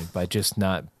disappointed by just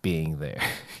not being there.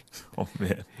 Oh,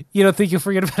 man. You don't think you'll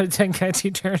forget about a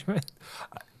Tenkaichi tournament?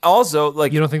 also,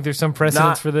 like, You don't think there's some precedence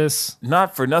Not- for this?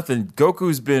 not for nothing,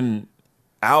 Goku's been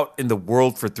out in the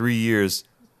world for 3 years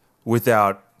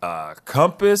without a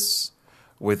compass,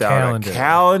 without a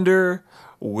calendar,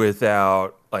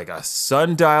 without like a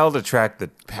sundial to track the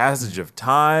passage of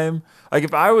time. Like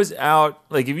if I was out,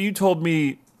 like if you told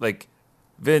me, like,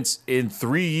 Vince, in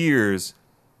 3 years,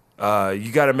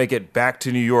 you got to make it back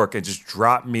to New York and just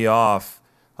drop me off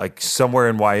like somewhere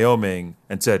in Wyoming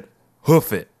and said,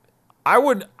 hoof it. I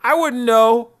wouldn't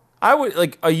know. I would,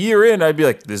 like, a year in, I'd be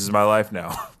like, this is my life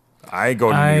now. I ain't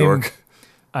going to New York.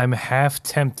 I'm half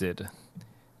tempted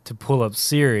to pull up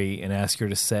Siri and ask her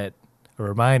to set a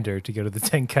reminder to go to the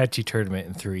Tenkaichi tournament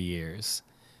in 3 years.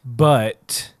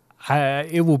 But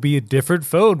it will be a different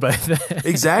phone by then.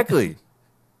 Exactly.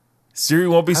 Siri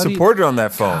won't be How do you- supported on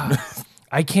that phone.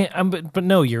 I can't. But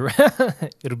no, you're.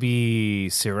 It'll be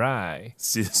Siri.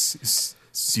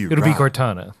 Siri. It'll be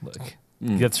Cortana. Look,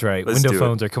 that's right. Let's do Windows it.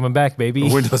 phones are coming back, baby.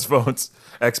 Windows phones.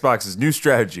 Xbox's new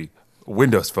strategy.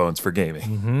 Windows phones for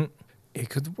gaming. It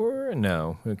could work.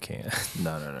 No, it can't.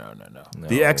 No.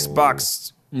 The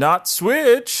Xbox, not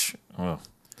Switch. Oh.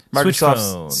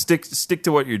 Microsoft, phone. stick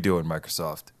to what you're doing,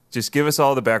 Microsoft. Just give us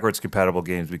all the backwards compatible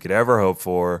games we could ever hope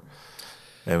for.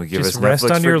 And we give Just us rest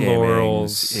Netflix on for your gaming.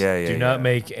 laurels. Yeah. Do not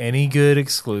make any good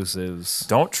exclusives.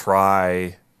 Don't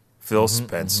try. Phil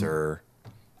Spencer.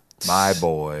 My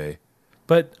boy.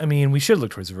 But I mean, we should look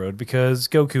towards the road because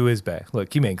Goku is back.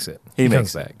 Look, he makes it. He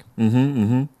comes makes it.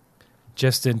 back.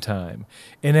 Just in time.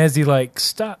 And as he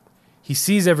he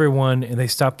sees everyone and they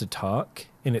stop to talk,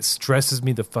 and it stresses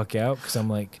me the fuck out because I'm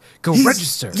like, go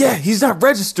register. Yeah, he's not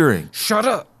registering. Shut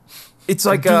up. It's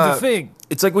like Do the thing.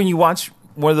 It's like when you watch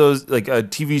one of those, like a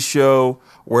TV show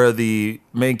where the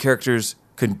main characters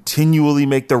continually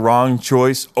make the wrong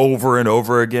choice over and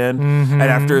over again, and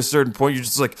after a certain point, you're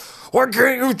just like, why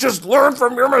can't you just learn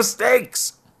from your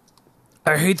mistakes?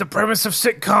 I hate the premise of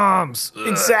sitcoms.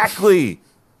 Exactly.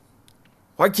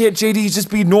 Why can't JD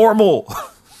just be normal?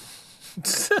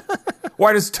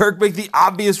 Why does Turk make the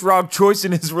obvious wrong choice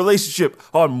in his relationship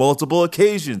on multiple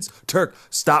occasions? Turk,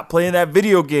 stop playing that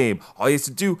video game. All he has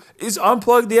to do is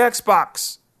unplug the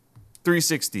Xbox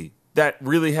 360. That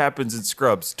really happens in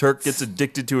Scrubs. Turk gets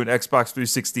addicted to an Xbox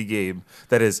 360 game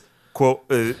that is, quote,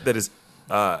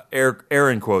 air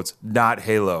in quotes, not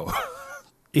Halo.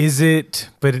 Is it?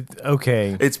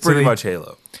 Okay. It's So pretty they- much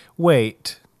Halo.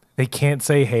 Wait, they can't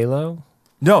say Halo?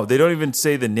 No, they don't even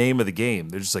say the name of the game.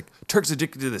 They're just like, Turk's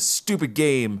addicted to this stupid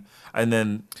game. And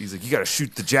then he's like, you got to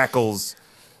shoot the jackals.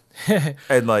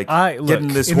 And like, Look, in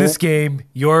this in this game,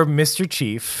 you're Mr.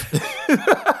 Chief.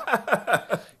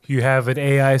 You have an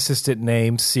AI assistant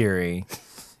named Siri,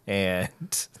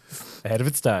 and ahead of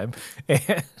its time,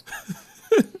 and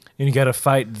you got to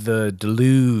fight the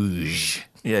deluge.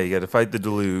 Yeah, you got to fight the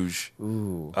deluge.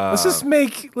 Let's just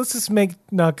make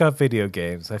knockoff video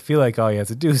games. I feel like all you have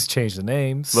to do is change the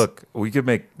names. Look, I'm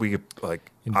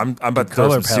about to throw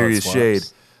color some serious shade.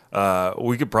 palette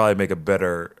We could probably make a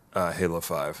better Halo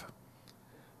 5.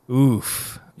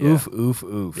 Oof. Yeah.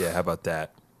 Oof. Yeah, how about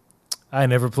that? I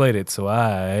never played it, so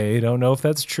I don't know if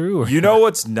that's true. You know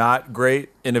what's not great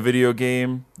in a video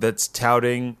game that's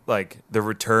touting like the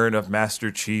return of Master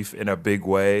Chief in a big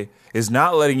way is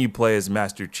not letting you play as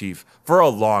Master Chief for a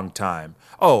long time.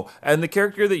 Oh, and the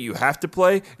character that you have to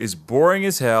play is boring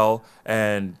as hell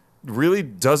and really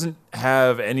doesn't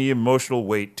have any emotional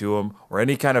weight to him or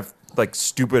any kind of like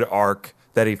stupid arc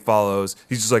that he follows.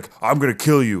 He's just like, I'm going to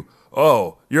kill you.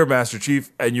 Oh, you're Master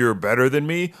Chief and you're better than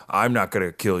me? I'm not going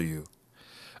to kill you.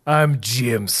 I'm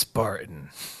Jim Spartan,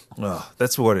 Oh,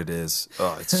 that's what it is.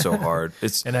 Oh, it's so hard.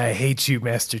 and I hate you,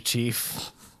 Master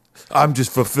Chief. I'm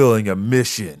just fulfilling a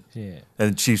mission. Yeah.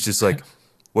 And the Chief's just like,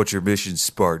 what's your mission,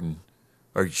 Spartan?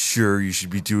 Are you sure you should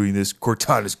be doing this?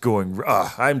 Cortana's going,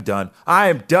 I'm done.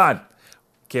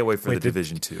 Can't wait for the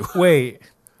Division 2. Wait,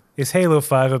 is Halo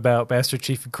 5 about Master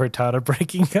Chief and Cortana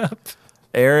breaking up?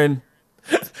 Aaron.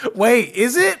 Wait,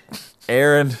 is it?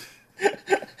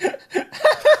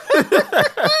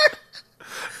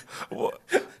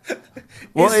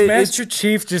 Well, Is Master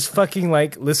Chief just fucking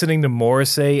like listening to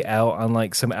Morrissey out on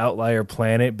like some outlier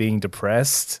planet being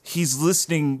depressed? he's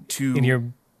listening to In your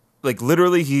like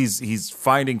literally he's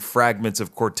finding fragments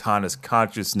of Cortana's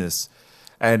consciousness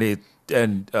and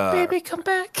baby, come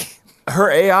back.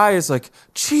 her AI is like,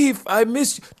 Chief, I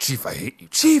miss you. Chief, I hate you.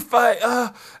 Chief,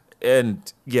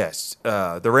 and yes,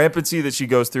 the rampancy that she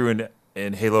goes through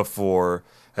in Halo 4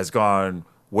 has gone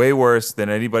way worse than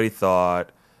anybody thought.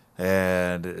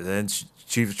 And then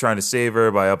Chief is trying to save her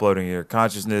by uploading her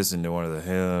consciousness into one of the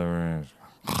Halo.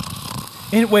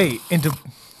 And wait, and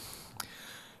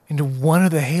Into one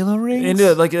of the Halo rings?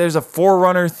 Into like there's a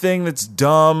Forerunner thing that's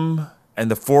dumb, and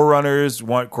the Forerunners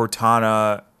want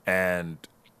Cortana, and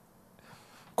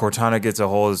Cortana gets a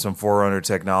hold of some Forerunner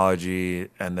technology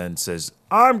and then says,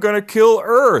 "I'm gonna kill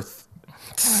Earth."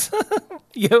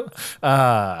 Yo,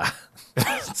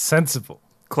 sensible.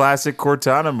 Classic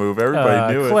Cortana move.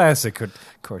 Everybody knew it. Classic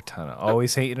Cortana.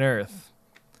 Always hating Earth.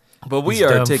 But we These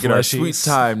are dumb taking our fleshies. sweet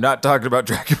time not talking about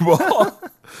Dragon Ball.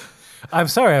 I'm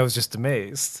sorry, I was just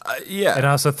amazed. Yeah. And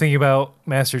also thinking about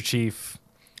Master Chief,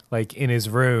 like in his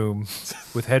room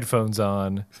with headphones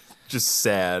on. Just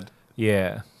sad.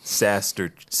 Yeah.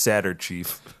 Sadder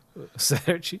Chief.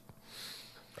 Master Chief.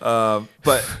 But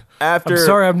after... I'm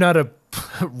sorry I'm not a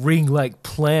ring-like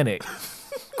planet,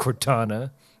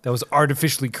 Cortana, that was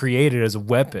artificially created as a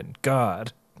weapon.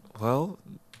 God. Well,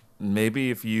 maybe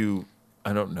if you,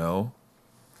 I don't know,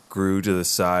 grew to the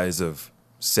size of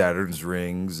Saturn's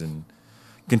rings and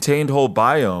contained whole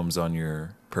biomes on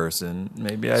your person,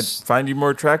 maybe I'd find you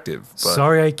more attractive. But,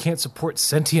 Sorry I can't support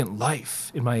sentient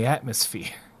life in my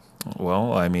atmosphere.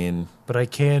 well, I mean, But I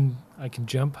can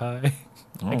jump high.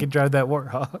 I can drive that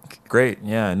Warthog. great.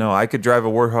 Yeah, no, I could drive a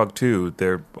Warthog too.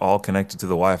 They're all connected to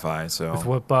the Wi-Fi, so. With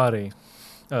what body?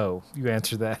 Oh, you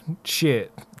answered that.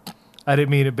 Shit. I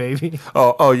didn't mean it, baby.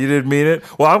 Oh, you didn't mean it?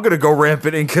 Well, I'm going to go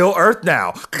rampant and kill Earth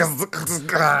now.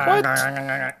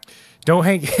 Don't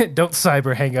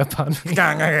cyber hang up on me.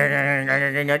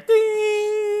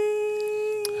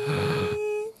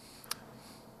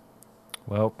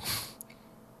 Well,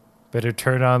 better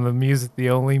turn on the music, the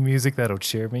only music that'll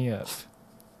cheer me up.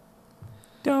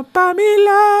 Don't buy me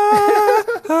love.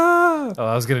 Oh,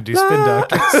 I was going to do Spin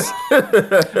Doctors.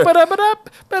 Ba-da-ba-da,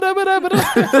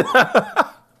 ba-da-ba-da-ba-da.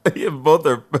 Yeah, both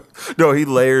are. No, he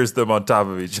layers them on top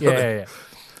of each other. Yeah.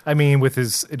 I mean, with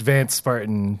his advanced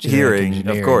Spartan genetic Hearing, of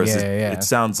engineering, course. Yeah. It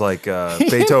sounds like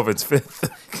Beethoven's Fifth.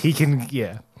 He can,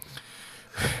 yeah.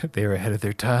 They were ahead of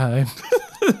their time.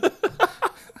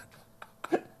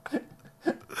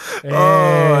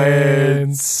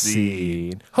 and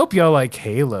scene. Hope y'all like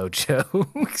Halo jokes,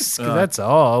 'cause that's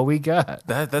all we got.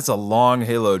 That's a long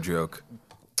Halo joke.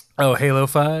 Oh, Halo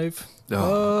 5?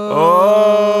 Oh.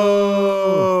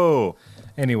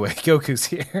 Anyway, Goku's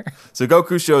here. So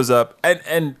Goku shows up,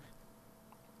 and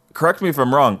correct me if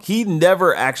I'm wrong, he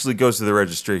never actually goes to the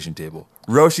registration table.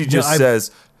 Roshi just says,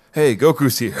 "Hey,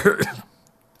 Goku's here."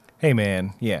 Hey,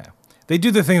 man, yeah. They do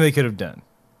the thing they could have done.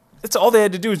 That's all they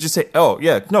had to do is just say, "Oh,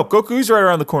 yeah, no, Goku's right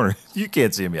around the corner. You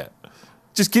can't see him yet.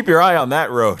 Just keep your eye on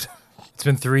that road." It's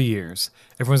been 3 years.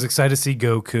 Everyone's excited to see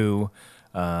Goku.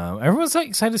 Everyone's like,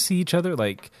 excited to see each other.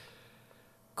 Like,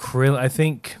 I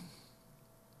think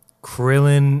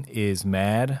Krillin is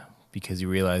mad because he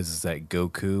realizes that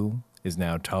Goku is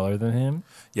now taller than him.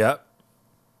 Yep.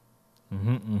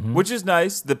 Which is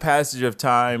nice. The passage of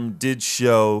time did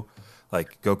show,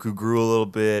 like, Goku grew a little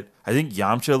bit. I think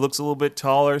Yamcha looks a little bit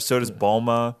taller. So does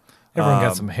Bulma. Everyone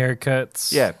got some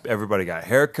haircuts. Yeah, everybody got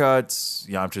haircuts.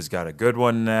 Yamcha's got a good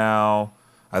one now.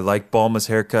 I like Bulma's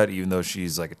haircut, even though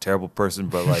she's like a terrible person.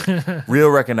 But like, real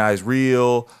recognize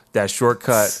real. That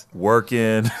shortcut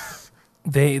working.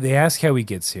 They ask how he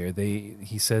gets here.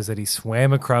 He says that he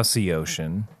swam across the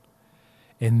ocean,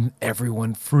 and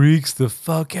everyone freaks the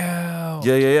fuck out.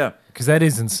 Yeah. Because that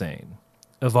is insane.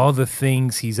 Of all the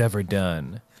things he's ever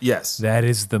done, Yes. that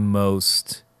is the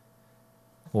most,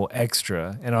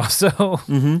 extra, and also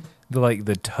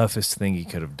the toughest thing he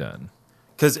could have done.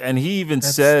 And he even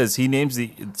says, he names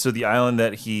the island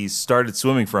that he started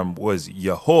swimming from was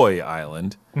Yahoy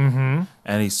Island. Mm-hmm.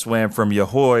 And he swam from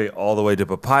Yahoy all the way to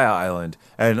Papaya Island.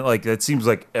 And like, that seems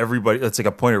like everybody, that's like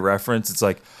a point of reference. It's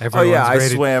like, Everyone's I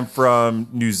rated- swam from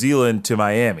New Zealand to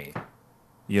Miami.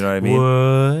 You know what I mean?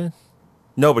 What?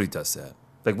 Nobody does that.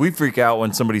 Like, we freak out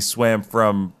when somebody swam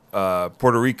from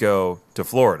Puerto Rico to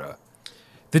Florida.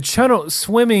 The channel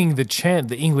swimming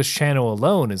the English Channel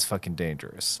alone is fucking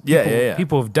dangerous. Yeah.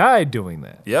 People have died doing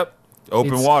that. Yep.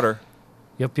 Open It's- water.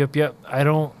 Yep. I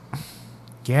don't.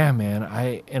 Yeah, man.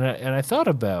 I thought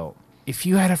about if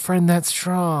you had a friend that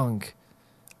strong,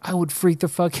 I would freak the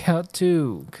fuck out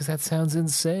too, because that sounds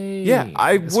insane. Yeah,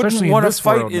 I wouldn't Especially want to this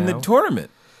fight world in the now.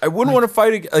 tournament. I wouldn't want to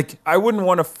fight. Like, I wouldn't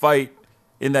want to fight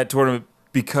in that tournament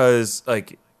because,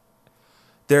 like,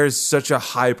 there's such a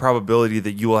high probability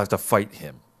that you will have to fight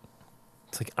him.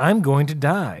 It's like I'm going to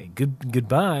die.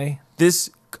 Goodbye. This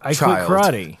I child, quit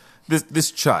karate.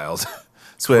 This child,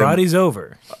 swam. Karate's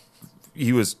over.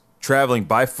 He was traveling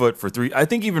by foot for 3. I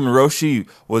think even Roshi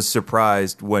was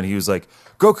surprised when he was like,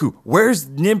 "Goku, where's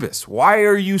Nimbus? Why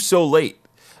are you so late?"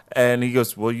 And he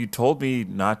goes, "Well, you told me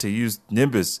not to use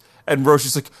Nimbus." And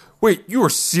Roshi's like, "Wait, you were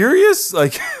serious?"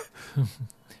 Like,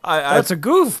 That's a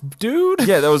goof, dude.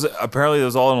 Yeah, that was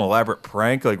all an elaborate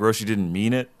prank. Like Roshi didn't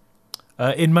mean it.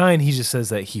 In mine, he just says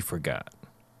that he forgot.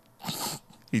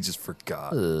 He just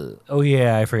forgot. Oh,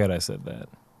 yeah, I forgot I said that.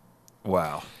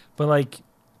 Wow. But, like,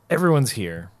 everyone's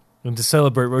here. And to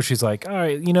celebrate, Roshi's like, all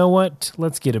right, you know what?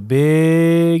 Let's get a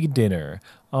big dinner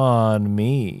on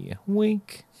me.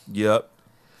 Wink. Yep.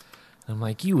 I'm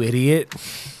like, you idiot.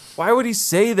 Why would he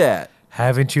say that?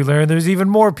 Haven't you learned there's even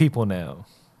more people now?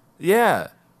 Yeah.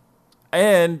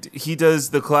 And he does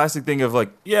the classic thing of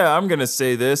like, yeah, I'm going to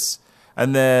say this.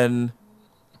 And then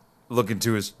look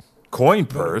into his coin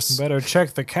purse. Better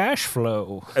check the cash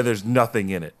flow. And there's nothing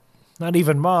in it. Not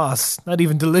even moss. Not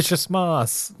even delicious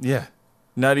moss. Yeah.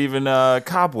 Not even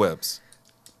cobwebs.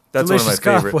 That's Delicious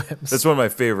one of my favorite. cobwebs. That's one of my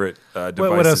favorite devices.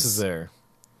 What else is there?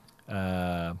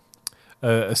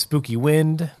 A spooky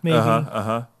wind, maybe.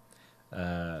 A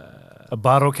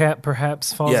bottle cap,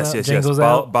 perhaps, falls out. Yes. Jangles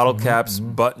out. Bottle caps,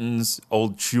 buttons,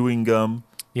 old chewing gum.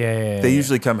 Yeah. They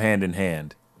usually come hand in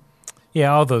hand.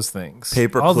 Yeah, all those things.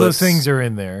 Paper all those clips. things are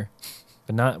in there,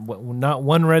 but not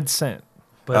one red cent.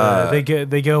 But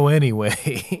they go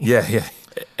anyway. Yeah.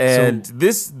 And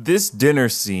this dinner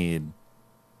scene,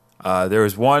 there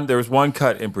was one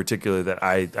cut in particular that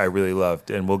I really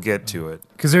loved, and we'll get to it.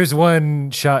 Because there's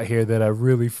one shot here that I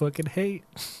really fucking hate.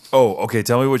 Oh, okay.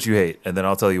 Tell me what you hate, and then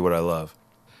I'll tell you what I love.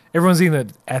 Everyone's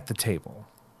eating at the table,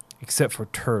 except for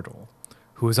Turtle,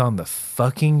 who is on the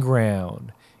fucking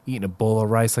ground eating a bowl of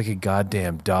rice like a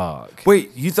goddamn dog.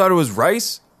 Wait, you thought it was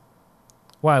rice?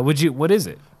 Why? What is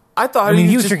it? I thought I mean,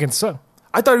 he was just, drinking some.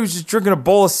 I thought he was just drinking a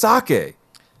bowl of sake.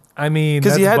 I mean,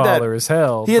 'Cause that's he had baller as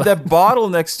hell. He had that bottle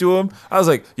next to him. I was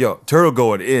like, yo, Turtle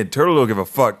going in. Turtle don't give a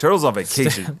fuck. Turtle's on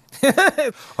vacation.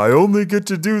 I only get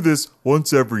to do this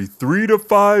once every 3 to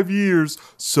 5 years,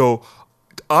 so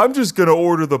I'm just going to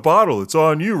order the bottle. It's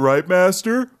on you, right,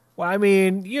 master? Well, I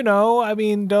mean,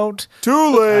 don't.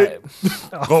 Too late.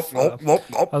 I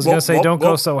was going to say, don't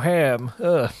go so ham.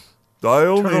 Ugh. I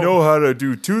only Turtle. know how to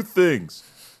do 2 things.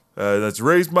 That's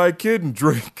raise my kid and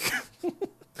drink.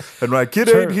 And my kid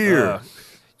ain't here.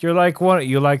 You're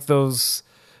like those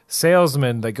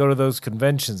salesmen that go to those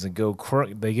conventions and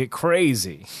they get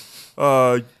crazy.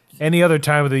 Any other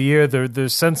time of the year, they're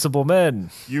sensible men.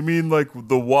 You mean like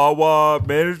the Wawa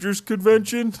Managers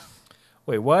Convention?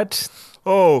 Wait, what?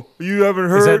 Oh, you haven't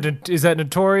heard? Is that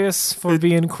notorious for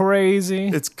being crazy?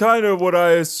 It's kind of what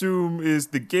I assume is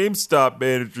the GameStop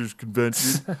Managers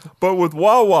Convention, but with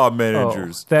Wawa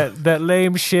managers. That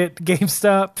lame shit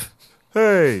GameStop.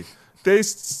 Hey, they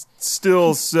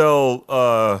still sell,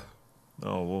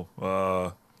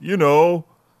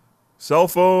 cell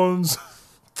phones.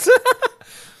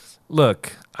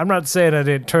 Look, I'm not saying I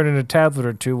didn't turn in a tablet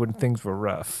or two when things were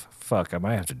rough. Fuck, I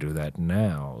might have to do that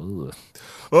now. Ugh.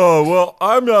 Oh, well,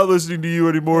 I'm not listening to you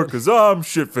anymore because I'm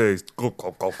shit-faced.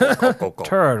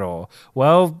 Turtle.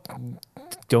 Well,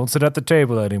 don't sit at the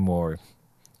table anymore,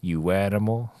 you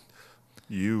animal.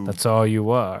 You. That's all you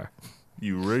are.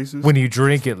 You racist? When you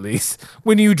drink, at least.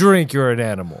 When you drink, you're an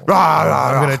animal.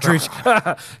 I'm going to treat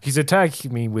you. He's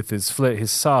attacking me with his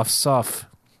soft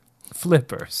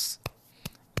flippers.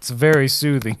 It's very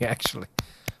soothing, actually.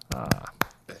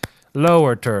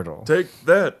 Lower, Turtle. Take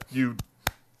that, you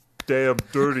damn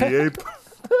dirty ape.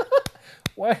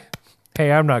 What?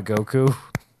 Hey, I'm not Goku.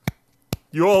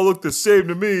 You all look the same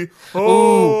to me.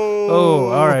 Oh,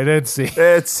 all right,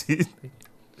 Etsy.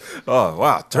 Oh,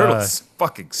 wow. Turtle's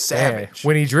fucking savage.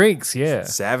 When he drinks, yeah.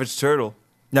 Savage Turtle.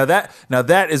 Now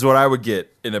that is what I would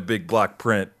get in a big block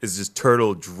print is just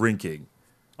Turtle drinking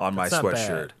on my That's not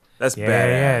sweatshirt. bad. That's Yeah,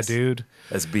 badass. yeah, dude.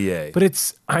 That's BA. But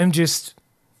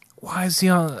why is he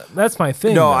on? That's my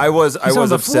thing. No, though. I was on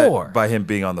the upset floor. by him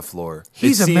being on the floor.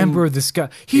 He's a member of this guy.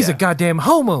 He's a Yeah. goddamn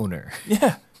homeowner.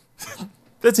 Yeah.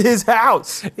 That's his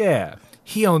house. Yeah,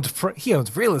 he owns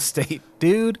real estate,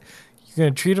 dude. You're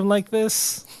gonna treat him like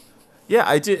this? Yeah,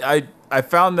 I did. I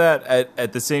found that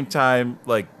at the same time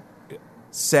like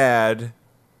sad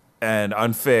and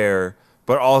unfair,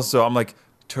 but also I'm like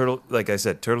Turtle. Like I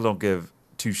said, Turtle don't give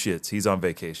 2 shits. He's on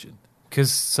vacation.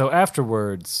 Because so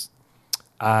afterwards,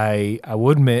 I will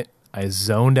admit I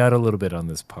zoned out a little bit on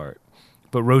this part,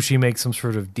 but Roshi makes some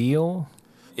sort of deal.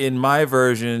 In my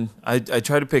version, I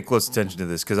tried to pay close attention to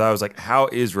this because I was like, how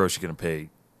is Roshi going to pay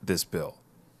this bill?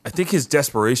 I think his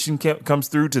desperation comes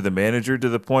through to the manager to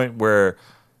the point where,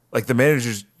 like, the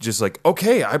manager's just like,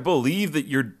 okay, I believe that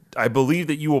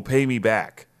you will pay me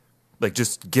back. Like,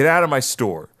 just get out of my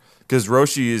store. Because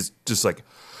Roshi is just like,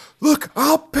 look,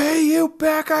 I'll pay you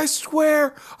back, I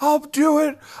swear. I'll do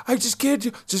it. I just can't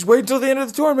just wait until the end of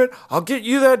the tournament. I'll get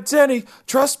you that Zenny.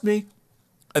 Trust me.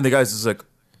 And the guy's just like,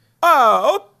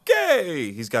 oh,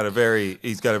 okay. He's got a very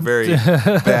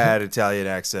bad Italian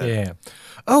accent. Yeah.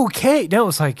 Okay. No,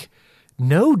 it's like,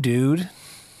 no, dude.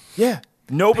 Yeah.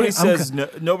 Nobody Hey,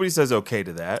 nobody says okay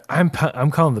to that. I'm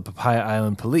calling the Papaya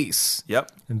Island Police.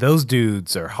 Yep. And those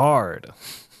dudes are hard.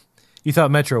 You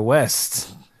thought Metro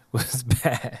West was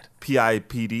bad.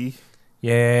 PIPD.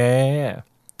 Yeah.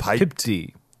 Piped.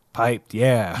 Pipty. Piped,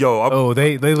 yeah. Yo,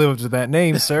 they live up to that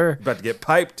name, sir. About to get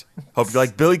piped. Hope you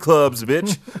like Billy Clubs,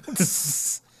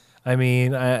 bitch. I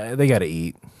mean, they got to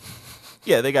eat.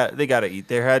 Yeah, they got to eat.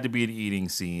 There had to be an eating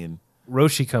scene.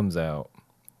 Roshi comes out.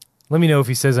 Let me know if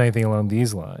he says anything along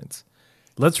these lines.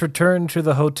 Let's return to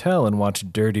the hotel and watch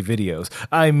dirty videos.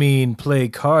 I mean, play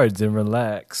cards and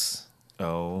relax.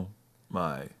 Oh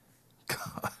my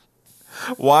god!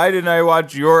 Why didn't I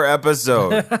watch your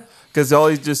episode?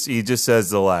 Because he just says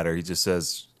the latter. He just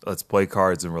says, "Let's play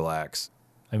cards and relax."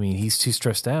 I mean, he's too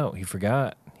stressed out. He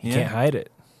forgot. He Yeah. can't hide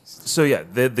it. So yeah,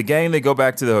 the gang, they go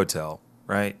back to the hotel.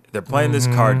 Right? They're playing this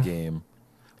card game.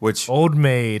 Which Old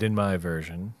Maid in my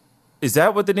version. is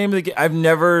that what the name of the game? I've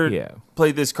never Yeah.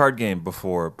 played this card game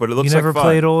before, but it looks You never like fun.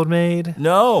 played Old Maid?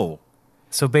 No.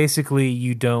 So basically,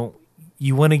 you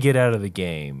want to get out of the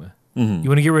game. You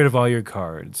want to get rid of all your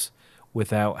cards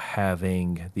without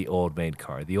having the Old Maid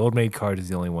card. The Old Maid card is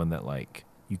the only one that like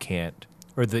you can't,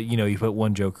 or you put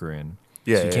one joker in.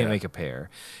 Yeah, So you yeah, can't yeah. make a pair.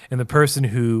 And the person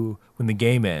who, when the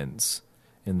game ends,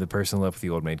 and the person left with the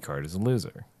Old Maid card is a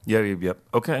loser. Yep.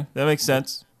 Okay, that makes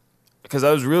sense. Because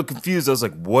I was real confused. I was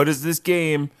like, "What is this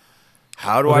game?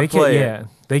 How do I play it?"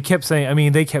 They kept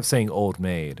saying Old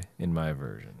Maid in my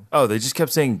version. Oh, they just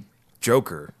kept saying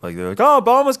Joker. Like they're like, "Oh,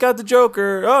 Balma's got the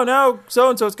Joker. Oh, now so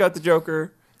and so's got the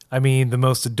Joker." I mean, the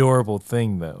most adorable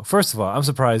thing, though. First of all, I'm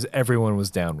surprised everyone was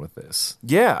down with this.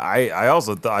 Yeah, I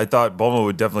also I thought Bulma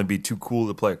would definitely be too cool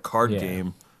to play a card Yeah.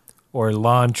 game. Or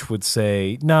Launch would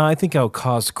say, "No, I think I'll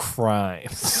cause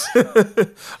crimes."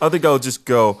 I think I'll just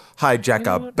go hijack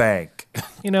a bank.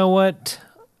 You know what?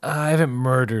 I haven't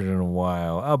murdered in a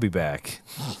while. I'll be back.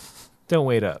 Don't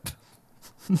wait up.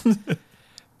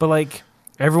 But like,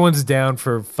 everyone's down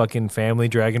for fucking family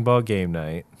Dragon Ball game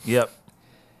night. Yep.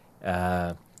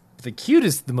 The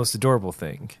cutest, the most adorable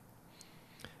thing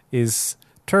is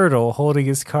Turtle holding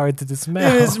his card to his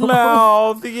mouth. In his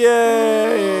mouth.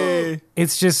 Yay.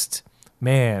 It's just,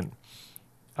 man,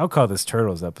 I'll call this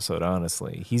Turtles episode,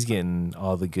 honestly. He's getting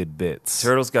all the good bits.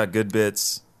 Turtle's got good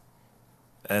bits.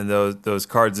 And those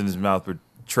cards in his mouth were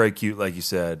très cute, like you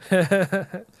said.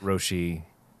 Roshi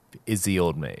is the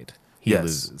Old Maid. He Yes.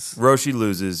 loses. Roshi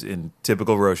loses in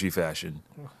typical Roshi fashion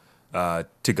to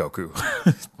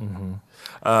Goku.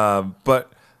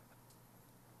 But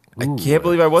I can't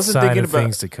believe I wasn't Sign thinking of about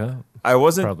things to come. I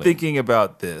wasn't Probably. thinking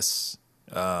about this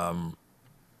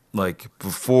like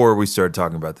before we started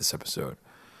talking about this episode.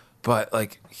 But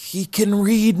like he can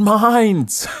read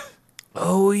minds.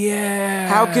 Oh yeah.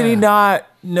 How can he not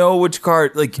know which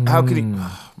card? Like how could he?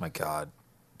 Oh my god.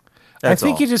 That's I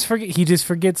think all. he just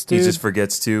forgets, dude. He just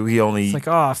forgets to. He only it's like,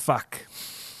 oh fuck.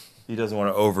 he doesn't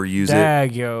want to overuse it.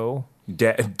 Dag, yo.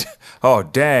 Oh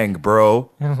dang,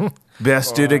 bro!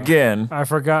 Bested again. I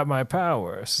forgot my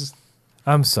powers.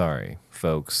 I'm sorry,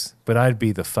 folks, but I'd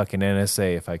be the fucking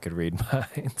NSA if I could read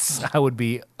minds. I would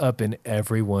be up in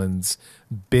everyone's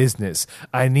business.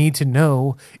 I need to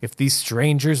know if these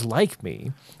strangers like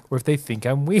me or if they think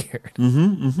I'm weird.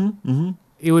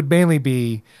 It would mainly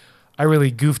be, I really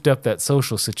goofed up that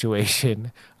social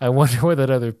situation. I wonder what that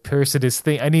other person is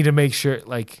thinking. I need to make sure,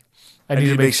 like, I need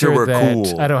to make sure we're that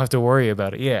cool. I don't have to worry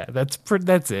about it. Yeah, that's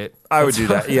it. I would do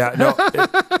that. Yeah, no.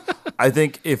 I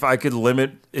think if I could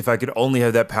only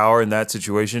have that power in that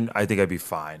situation, I think I'd be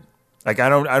fine. Like I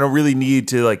don't really need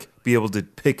to like be able to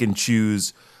pick and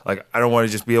choose. Like I don't want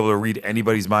to just be able to read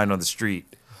anybody's mind on the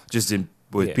street. Just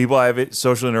with Yeah. people I have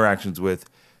social interactions with.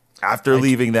 After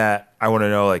leaving that, I want to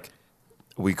know like,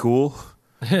 are we cool?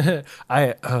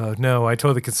 I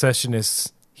told the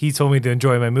concessionist, he told me to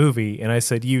enjoy my movie, and I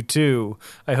said, you too.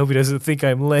 I hope he doesn't think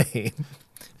I'm lame.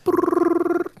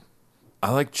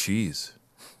 I like cheese.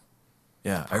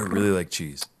 Yeah, I really like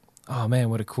cheese. Oh man,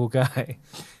 what a cool guy.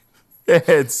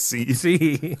 It's C.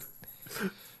 See?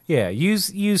 Yeah,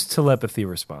 use telepathy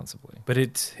responsibly. But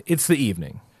it's the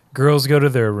evening. Girls go to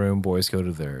their room, boys go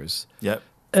to theirs. Yep.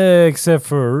 Except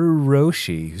for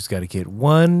Roshi, who's got to get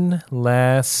one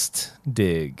last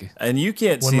dig. And you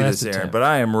can't One see last this, Aaron, attempt. but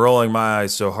I am rolling my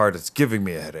eyes so hard it's giving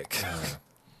me a headache.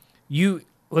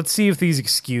 Let's see if these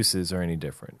excuses are any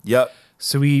different. Yep.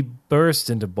 So he burst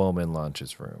into Bowman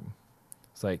Launch's room.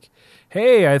 It's like,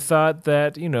 hey, I thought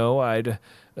that,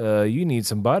 you need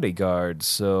some bodyguards,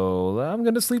 so I'm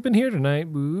going to sleep in here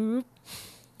tonight. Boop.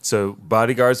 So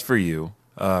bodyguards for you.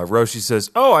 Roshi says,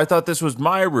 "Oh, I thought this was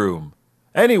my room.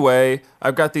 Anyway,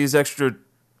 I've got these extra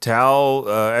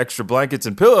extra blankets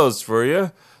and pillows for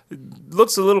you. It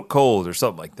looks a little cold," or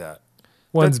something like that.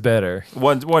 One's better.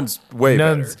 One's way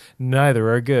better.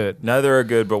 Neither are good. Neither are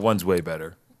good, but one's way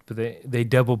better. But they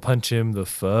double punch him the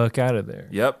fuck out of there.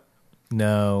 Yep.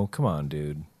 No, come on,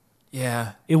 dude.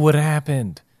 Yeah. It would have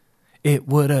happened. It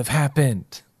would have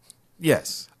happened.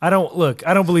 Yes. I don't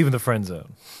believe in the friend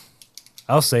zone.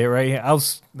 I'll say it right here. I'll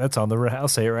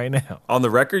say it right now. On the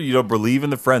record, you don't believe in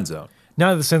the friend zone.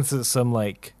 Not in the sense that it's some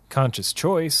like conscious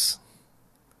choice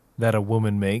that a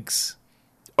woman makes.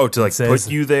 Oh, to like says-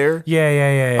 put you there?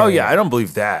 Yeah. Oh, yeah, I don't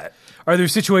believe that. Are there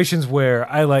situations where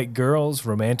I like girls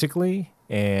romantically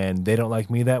and they don't like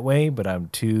me that way, but I'm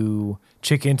too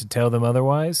chicken to tell them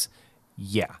otherwise?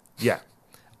 Yeah. Yeah.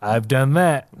 I've done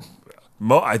that.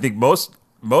 I think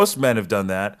most men have done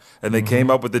that, and they came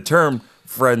up with the term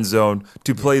friend zone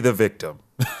to play the victim.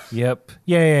 Yep.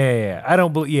 Yeah. I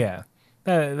don't believe. Yeah.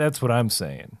 That's what I'm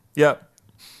saying. Yep.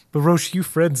 But Roche, you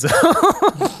friend zone.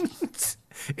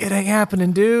 It ain't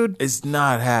happening, dude. It's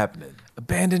not happening.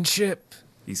 Abandon ship.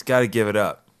 He's got to give it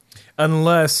up.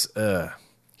 Unless,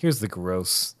 here's the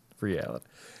gross reality.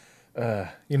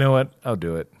 You know what? I'll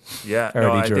do it. Yeah. I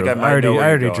already think drove. I might know where I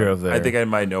already you're going. drove there. I think I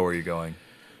might know where you're going.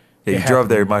 Yeah, It you drove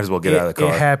there. You happened- might as well get out of the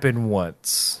car. It happened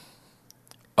once.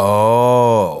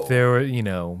 Oh. There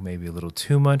were, maybe a little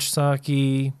too much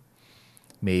sake.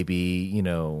 Maybe,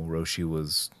 Roshi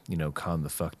was, calm the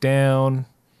fuck down.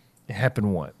 It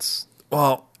happened once.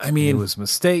 Well, I It mean, was a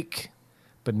mistake.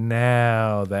 But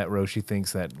now that Roshi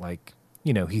thinks that,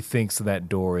 he thinks that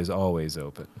door is always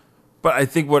open. but I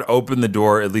think what opened the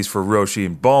door, at least for Roshi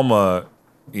and Bulma,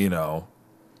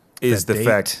 is That the date?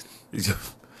 fact,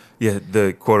 yeah,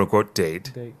 the quote unquote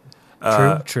date.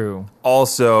 True.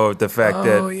 Also, the fact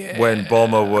Oh, that yeah.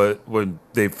 when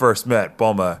they first met,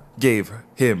 Bulma gave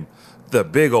him the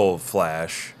big old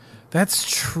flash. That's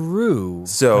true.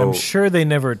 So- I'm sure they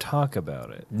never talk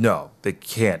about it. No, they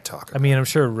can't talk I about mean, I'm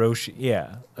sure Roshi.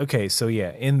 Yeah. Okay. So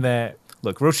yeah, in that,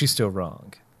 look, Roshi's still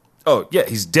wrong. Oh, yeah,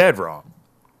 he's dead wrong.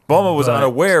 Bulma was But-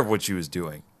 unaware of what she was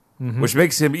doing, which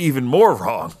makes him even more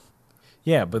wrong.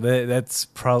 Yeah, but that's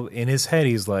probably in his head.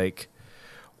 He's like,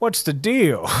 "What's the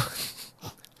deal?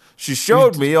 She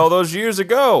showed me all those years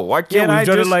ago. Why can't I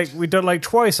just... we've done it like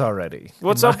twice already.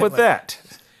 What's up with that?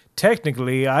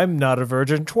 Technically, I'm not a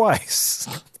virgin twice,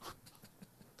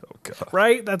 Oh, God.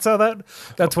 right? That's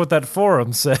what that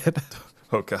forum said.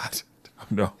 Oh, God.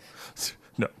 No.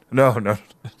 No.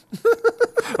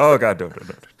 Oh, God,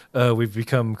 no. We've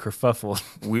become kerfuffled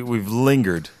We've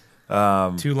lingered.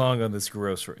 too long on this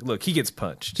grocery. Look, he gets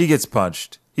punched. He gets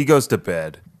punched. He goes to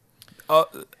bed.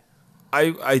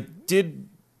 I did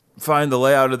find the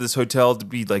layout of this hotel to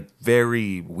be like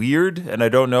very weird, and I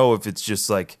don't know if it's just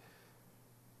like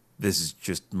this is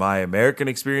just my American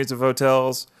experience of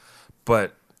hotels,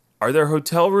 but are there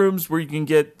hotel rooms where you can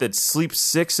get that sleep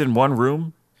 6 in one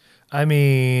room? I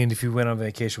mean, if you went on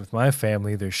vacation with my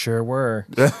family, there sure were.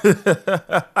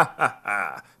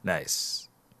 Nice.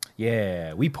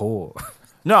 Yeah, we poor.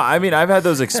 No, I mean I've had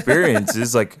those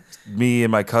experiences, like me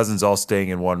and my cousins all staying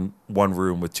in one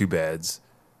room with 2 beds.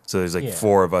 So there's like Yeah.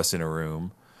 4 of us in a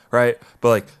room, right? But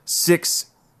like 6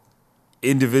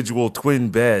 individual twin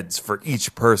beds for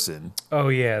each person. Oh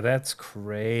yeah, that's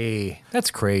crazy.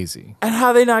 That's crazy. And how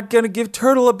are they not going to give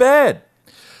Turtle a bed?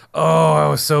 Oh, I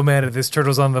was so mad at this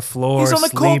turtle's on the floor. He's on the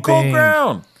sleeping. cold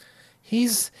ground. He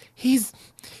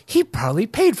probably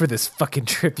paid for this fucking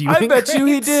trip. You I bet you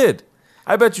he ingrates. did.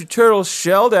 I bet you Turtle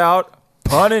shelled out,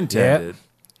 pun intended.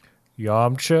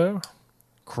 Yamcha,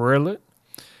 Krillet,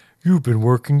 you've been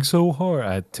working so hard.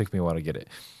 It took me a while to get it.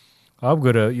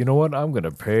 You know what? I'm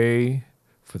gonna pay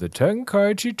for the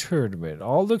Tenkaichi tournament.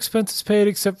 All the expenses paid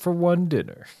except for one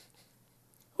dinner.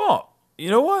 Oh, you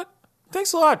know what?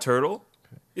 Thanks a lot, Turtle.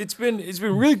 It's been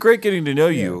really great getting to know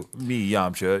you, me,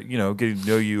 Yamcha. Getting to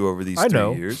know you over these I 3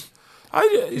 know. years.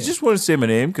 I just want to say my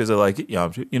name because I like it,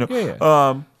 Yamcha.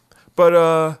 Yeah. But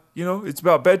it's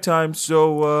about bedtime,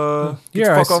 so get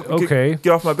the fuck off. okay.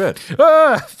 Get off my bed.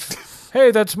 Ah!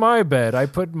 Hey, that's my bed. I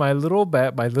put my little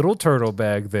turtle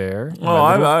bag there. Oh,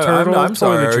 My little turtle I'm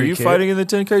sorry. Are toiletry you kit. fighting in the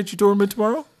Tenkaichi tournament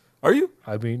tomorrow? Are you?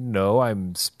 I mean, no,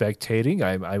 I'm spectating.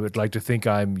 I would like to think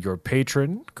I'm your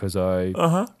patron because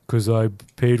I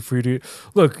paid for you to.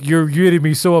 Look, you're getting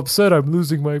me so upset. I'm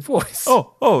losing my voice.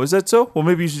 Oh, is that so? Well,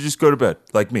 maybe you should just go to bed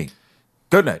like me.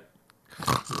 Good night.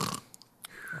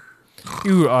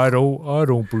 I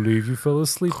don't believe you fell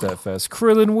asleep that fast.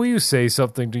 Krillin, will you say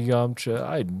something to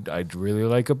Yamcha? I'd really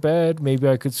like a bed. Maybe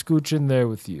I could scooch in there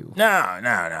with you. No.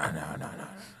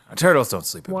 Turtles don't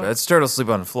sleep in beds. Turtles sleep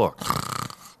on the floor.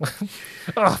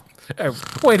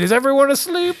 Wait, is everyone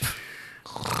asleep?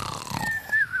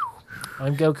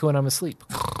 I'm Goku and I'm asleep.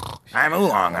 I'm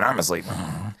Oolong and I'm asleep.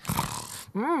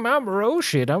 I'm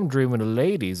Roshi and I'm dreaming of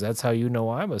ladies. That's how you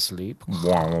know I'm asleep.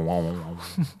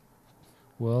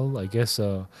 Well, I guess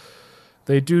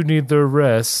they do need their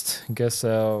rest. Guess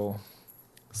I'll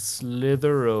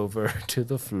slither over to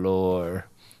the floor.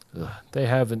 Ugh, they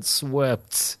haven't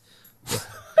swept.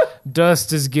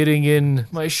 Dust is getting in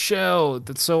my shell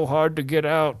that's so hard to get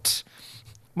out.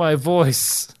 My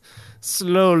voice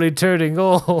slowly turning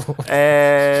old.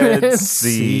 And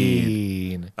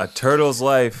scene. A turtle's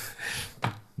life.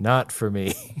 Not for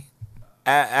me.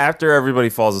 After everybody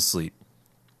falls asleep,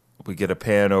 we get a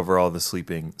pan over all the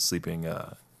sleeping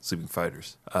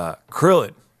fighters.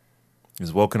 Krillin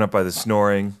is woken up by the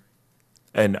snoring,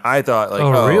 and I thought, like,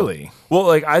 Oh, really? Well,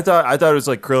 like I thought it was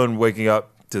like Krillin waking up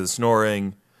to the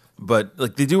snoring, but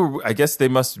like they do. I guess they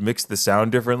must mix the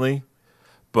sound differently.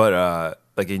 But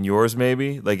like in yours,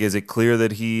 maybe, like, is it clear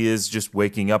that he is just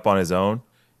waking up on his own?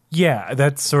 Yeah,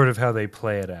 that's sort of how they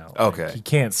play it out. Okay. Like, he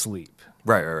can't sleep.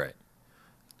 Right.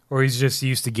 Or he's just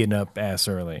used to getting up ass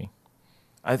early.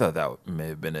 I thought that may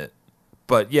have been it.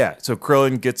 But yeah, so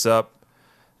Krillin gets up,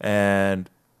 and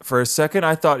for a second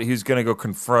I thought he was going to go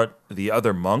confront the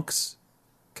other monks,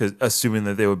 assuming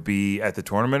that they would be at the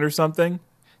tournament or something.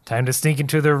 Time to sneak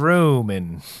into their room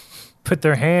and put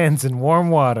their hands in warm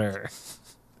water.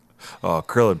 Oh,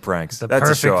 Krillin pranks. The That's a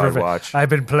perfect show I'd revenge. watch. I've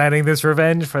been planning this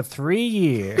revenge for 3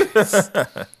 years.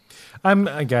 I'm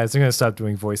going to stop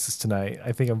doing voices tonight.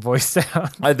 I think I'm voiced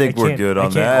out. I think we're good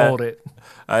on that. I can't hold it.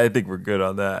 I think we're good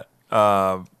on that.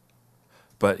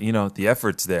 But, you know, the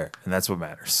effort's there, and that's what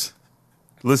matters.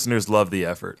 Listeners love the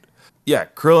effort. Yeah,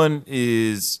 Krillin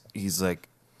he's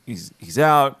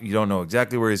out. You don't know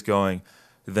exactly where he's going.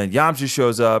 Then Yamcha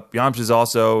shows up. Yamcha's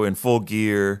also in full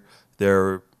gear.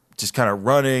 They're just kind of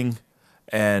running,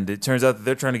 and it turns out that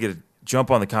they're trying to get a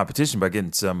jump on the competition by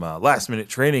getting some last-minute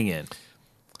training in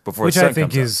before Which the sun I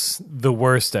think comes up. is the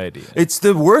worst idea. It's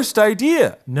the worst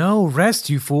idea. No,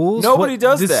 rest, you fools. Nobody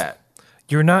does that.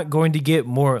 You're not going to get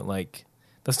more, like,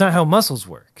 that's not how muscles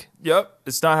work. Yep,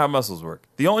 it's not how muscles work.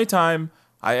 The only time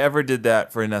I ever did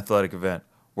that for an athletic event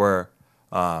where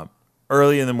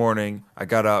early in the morning I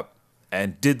got up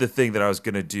and did the thing that I was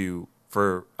going to do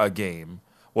for a game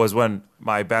was when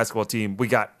my basketball team, we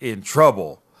got in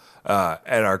trouble.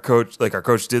 And our coach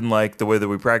didn't like the way that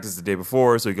we practiced the day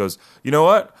before. So he goes, you know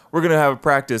what? We're going to have a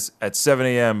practice at 7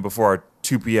 a.m. before our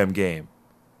 2 p.m. game.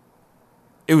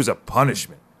 It was a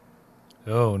punishment.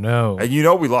 Oh, no. And you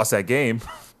know we lost that game.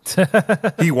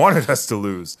 He wanted us to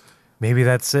lose. Maybe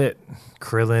that's it.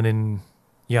 Krillin and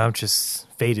Yamcha's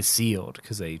fate is sealed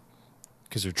because they're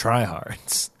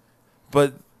tryhards.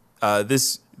 But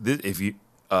this if you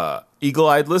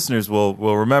eagle-eyed listeners will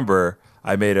remember,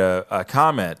 I made a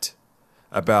comment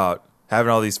about having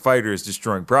all these fighters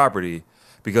destroying property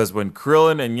because when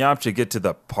Krillin and Yamcha get to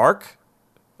the park,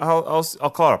 I'll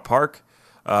call it a park,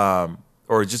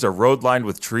 or just a road lined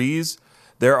with trees,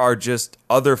 there are just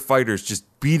other fighters just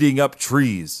beating up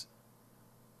trees.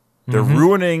 They're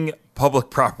ruining public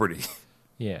property.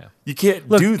 Yeah. You can't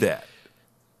do that.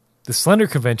 The Slender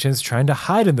Convention's trying to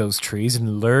hide in those trees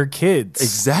and lure kids.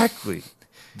 Exactly.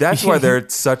 That's why they're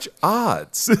at such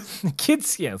odds.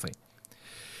 Kids, yeah, it's like,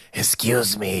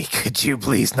 excuse me, could you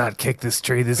please not kick this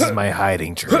tree? This is my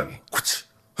hiding tree.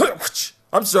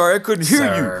 I'm sorry, I couldn't hear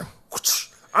Sir. you.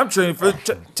 I'm training for the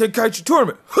Tenkaichi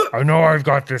tournament. I know I've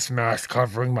got this mask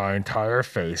covering my entire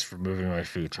face, removing my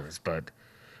features,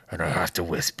 and I have to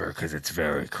whisper because it's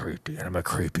very creepy, and I'm a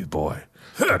creepy boy.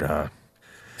 But,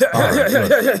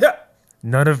 look,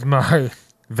 none of my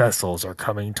vessels are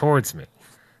coming towards me.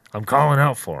 I'm calling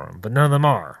out for them, but none of them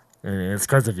are. And it's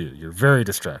because of you. You're very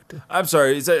distracted. I'm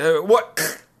sorry, is that,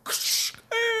 what?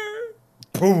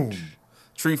 Boom.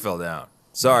 Tree fell down.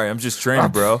 Sorry, I'm just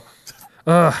training, bro.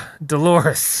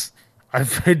 Dolores,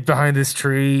 I've hid behind this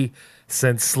tree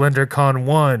since SlenderCon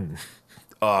 1.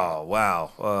 Oh,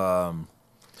 wow.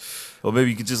 Well,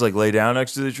 maybe you could just, like, lay down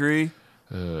next to the tree?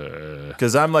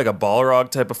 Because I'm, like, a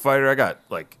Balrog type of fighter. I got,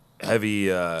 like, heavy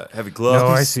gloves. No,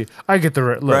 I see. I get the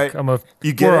look. Right?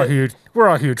 You get it? We're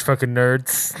all huge fucking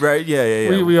nerds. Right?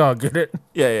 Yeah. We all get it.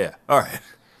 Yeah. All right.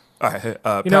 You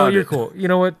know, pound you're it. cool. You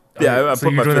know what? Yeah, Okay, I put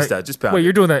you're my doing fist that- out. Just pound Wait, it.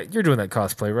 you're doing that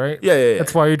cosplay, right? Yeah.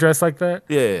 That's why you dress like that?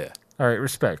 Yeah. All right,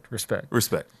 respect.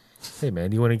 Respect. Hey,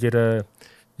 man, you want to get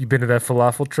you been to that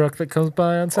falafel truck that comes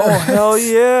by on Oh, Saturday? hell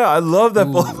yeah. I love that.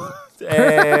 And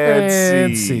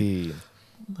And see. see.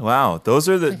 Wow. Those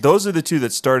are the two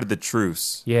that started the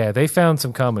truce. Yeah, they found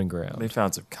some common ground. They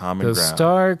found some common Those ground.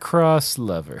 star-crossed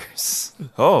lovers.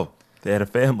 Oh, they had a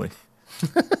family.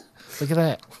 Look at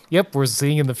that. Yep, we're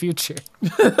seeing in the future.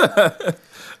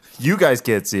 You guys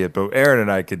can't see it, but Aaron and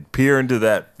I could peer into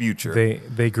that future.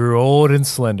 They grew old and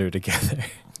slender together.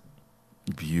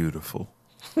 Beautiful.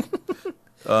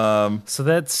 So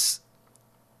that's,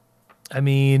 I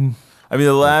mean,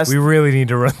 the last. we really need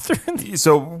to run through.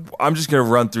 So I'm just gonna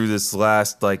run through these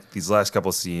last couple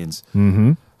of scenes.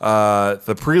 Mm-hmm.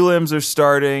 The prelims are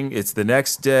starting. It's the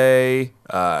next day.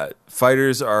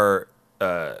 Fighters are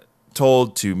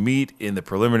told to meet in the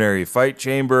preliminary fight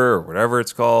chamber or whatever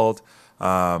it's called.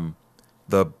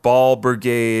 The Ball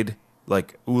Brigade,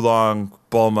 like Oolong,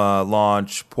 Bulma,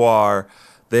 Launch, Poir,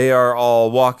 they are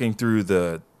all walking through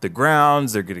the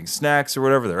grounds. They're getting snacks or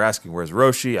whatever. They're asking, where's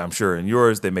Roshi? I'm sure in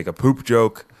yours they make a poop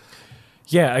joke.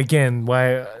 Yeah, again,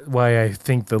 why I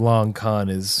think the long con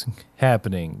is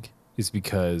happening is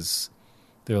because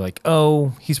they're like,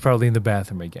 oh, he's probably in the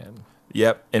bathroom again.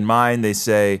 Yep. In mine, they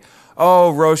say,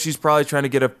 "Oh, Roshi's probably trying to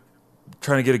get a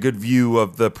good view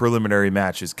of the preliminary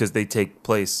matches because they take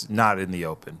place not in the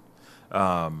open."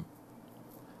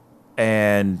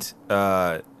 And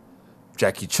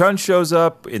Jackie Chun shows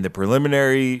up in the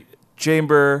preliminary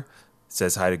chamber,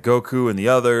 says hi to Goku and the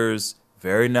others.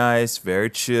 Very nice, very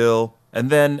chill. And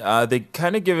then they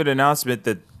kind of give an announcement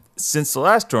that since the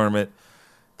last tournament,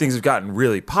 things have gotten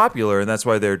really popular, and that's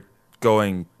why they're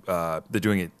doing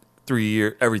it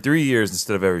every 3 years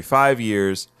instead of every 5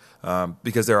 years,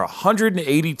 because there are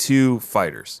 182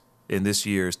 fighters in this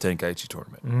year's Tenkaichi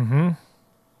tournament. Mm-hmm.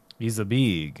 He's a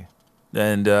big.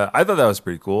 And I thought that was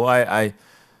pretty cool. I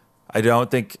don't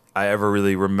think I ever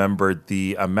really remembered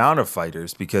the amount of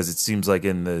fighters, because it seems like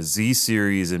in the Z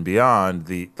series and beyond,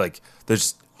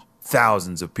 there's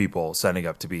thousands of people signing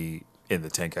up to be in the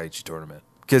Tenkaichi tournament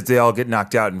because they all get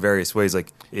knocked out in various ways.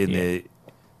 Like in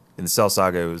the Cell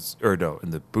Saga,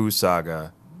 in the Buu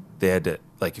Saga, they had to,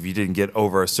 like, if you didn't get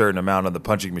over a certain amount on the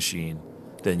punching machine,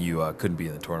 then you couldn't be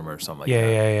in the tournament or something like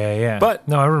that. Yeah. But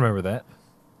no, I remember that.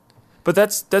 But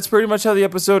that's pretty much how the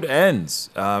episode ends.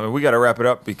 And we got to wrap it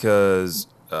up because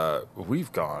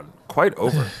we've gone quite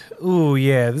over. Ooh,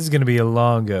 yeah, this is going to be a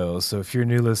long go. So if you're a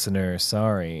new listener,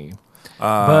 sorry.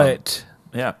 But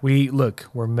yeah, we're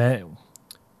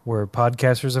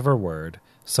podcasters of our word.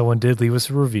 Someone did leave us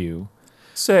a review.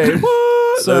 Say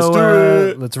what? So, Let's do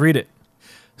it. Let's read it.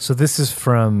 So this is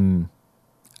from,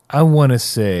 I want to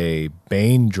say,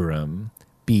 Banedrum,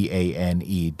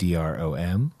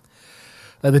 Banedrom.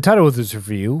 The title of this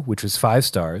review, which was 5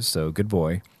 stars, so good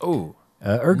boy. Oh,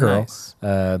 or girl. nice.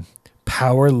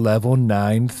 Power level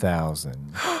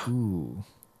 9,000. Ooh.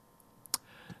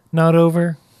 Not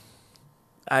over?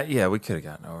 Yeah, we could have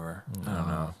gotten over. I don't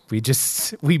know.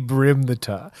 We brim the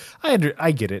top. I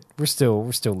get it. We're still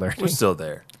learning. We're still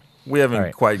there. We haven't All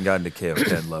right. quite gotten to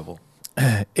KO10 level.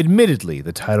 Admittedly,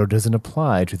 the title doesn't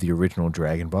apply to the original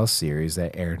Dragon Ball series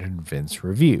that Aaron and Vince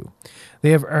review.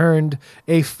 They have earned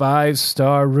a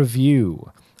 5-star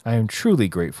review. I am truly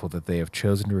grateful that they have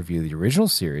chosen to review the original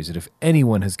series, and if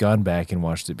anyone has gone back and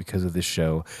watched it because of this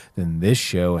show, then this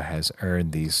show has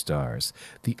earned these stars.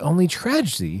 The only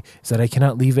tragedy is that I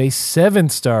cannot leave a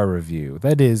 7-star review.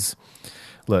 That is,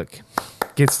 look,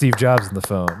 get Steve Jobs on the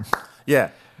phone.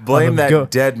 Yeah, blame that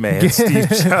dead man, Steve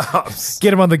Jobs.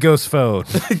 Get him on the ghost phone.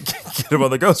 Get him on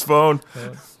the ghost phone.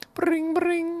 Bring,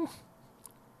 bring.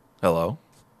 Hello.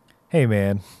 Hey,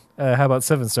 man. How about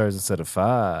 7 stars instead of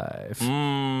 5?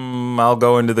 I'll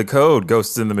go into the code,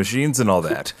 ghosts in the machines and all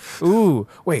that. Ooh,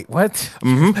 wait, what?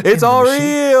 It's all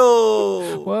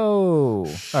real. Whoa.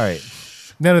 All right.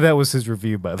 None of that was his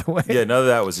review, by the way. Yeah, none of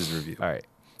that was his review. All right.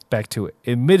 Back to it.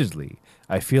 Admittedly,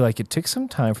 I feel like it took some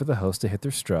time for the host to hit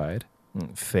their stride.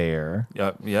 Fair.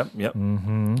 Yep.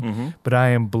 But I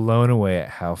am blown away at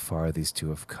how far these two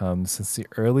have come since the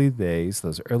early days,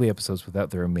 those early episodes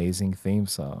without their amazing theme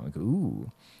song.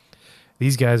 Ooh.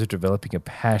 These guys are developing a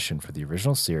passion for the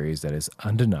original series that is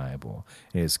undeniable.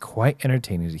 It is quite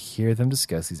entertaining to hear them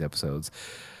discuss these episodes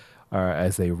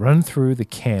as they run through the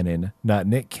canon, not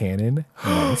Nick Cannon,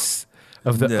 nice,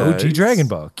 of the OG Nice. Dragon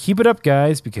Ball. Keep it up,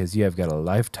 guys, because you have got a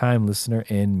lifetime listener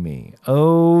in me.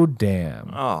 Oh,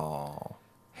 damn. Oh,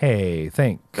 Hey,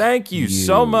 thank you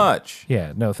so much.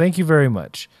 Yeah, no, thank you very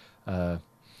much.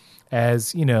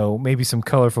 As, you know, maybe some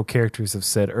colorful characters have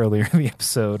said earlier in the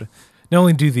episode, not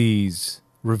only do these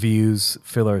reviews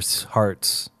fill our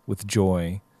hearts with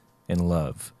joy and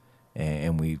love,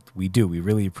 and we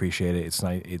really appreciate it.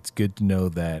 It's good to know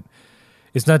that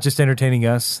it's not just entertaining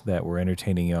us, that we're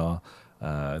entertaining y'all.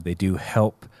 They do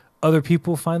help other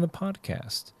people find the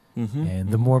podcast. And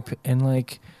the more,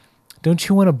 don't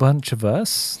you want a bunch of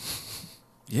us?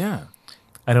 Yeah.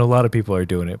 I know a lot of people are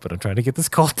doing it, but I'm trying to get this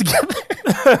call together.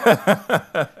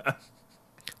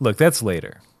 Look, that's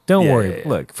later. Don't Yeah, worry. yeah, yeah.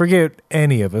 Look, forget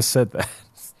any of us said that.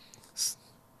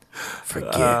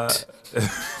 Forget.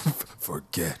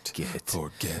 Forget.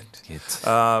 Get.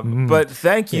 But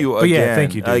thank you But again. yeah,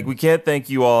 thank you, dude. Like, we can't thank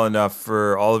you all enough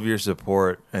for all of your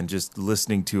support and just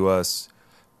listening to us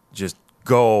just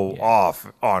go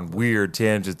off on weird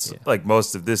tangents like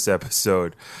most of this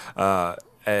episode.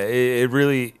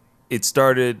 It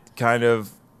started kind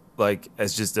of like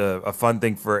as just a fun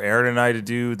thing for Aaron and I to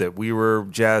do that we were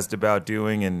jazzed about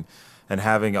doing, and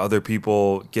having other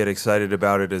people get excited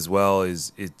about it as well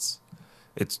it's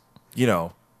you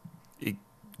know, it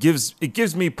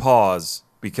gives me pause,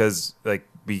 because like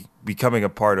becoming a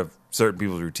part of certain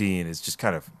people's routine is just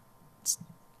kind of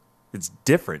it's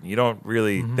different. You don't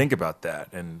really think about that,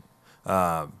 and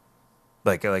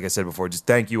like I said before, just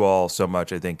thank you all so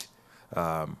much. I think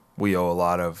we owe a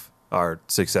lot of our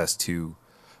success to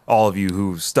all of you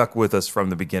who stuck with us from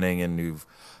the beginning and who've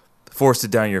forced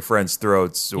it down your friends'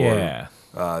 throats or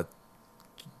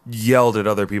yelled at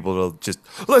other people to just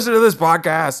listen to this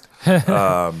podcast.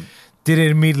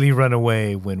 Didn't immediately run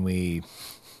away when we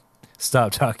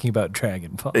stopped talking about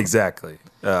Dragon Ball. Exactly.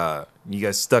 You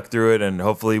guys stuck through it, and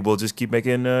hopefully we'll just keep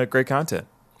making great content.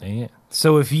 Yeah.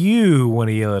 So if you want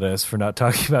to yell at us for not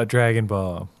talking about Dragon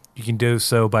Ball, you can do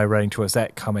so by writing to us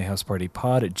at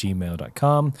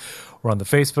kamehousepartypod@gmail.com. We're on the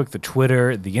Facebook, the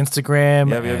Twitter, the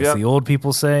Instagram, as the old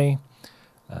people say.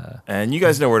 And you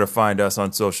guys know where to find us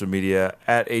on social media,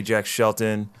 at Ajax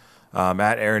Shelton,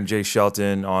 at Aaron J.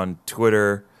 Shelton on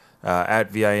Twitter,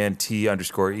 at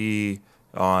VINT_E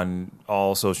on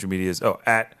all social medias. Oh,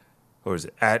 at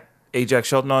Ajax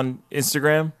Shelton on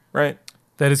Instagram, right?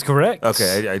 That is correct.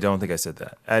 Okay, I don't think I said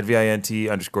that. At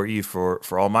VINT_E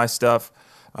for all my stuff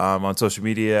on social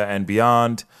media and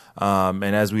beyond.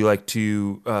 And as we like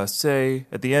to say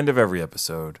at the end of every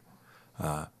episode,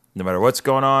 no matter what's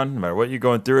going on, no matter what you're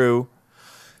going through,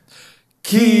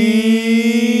 keep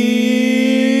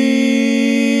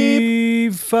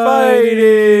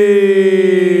fighting.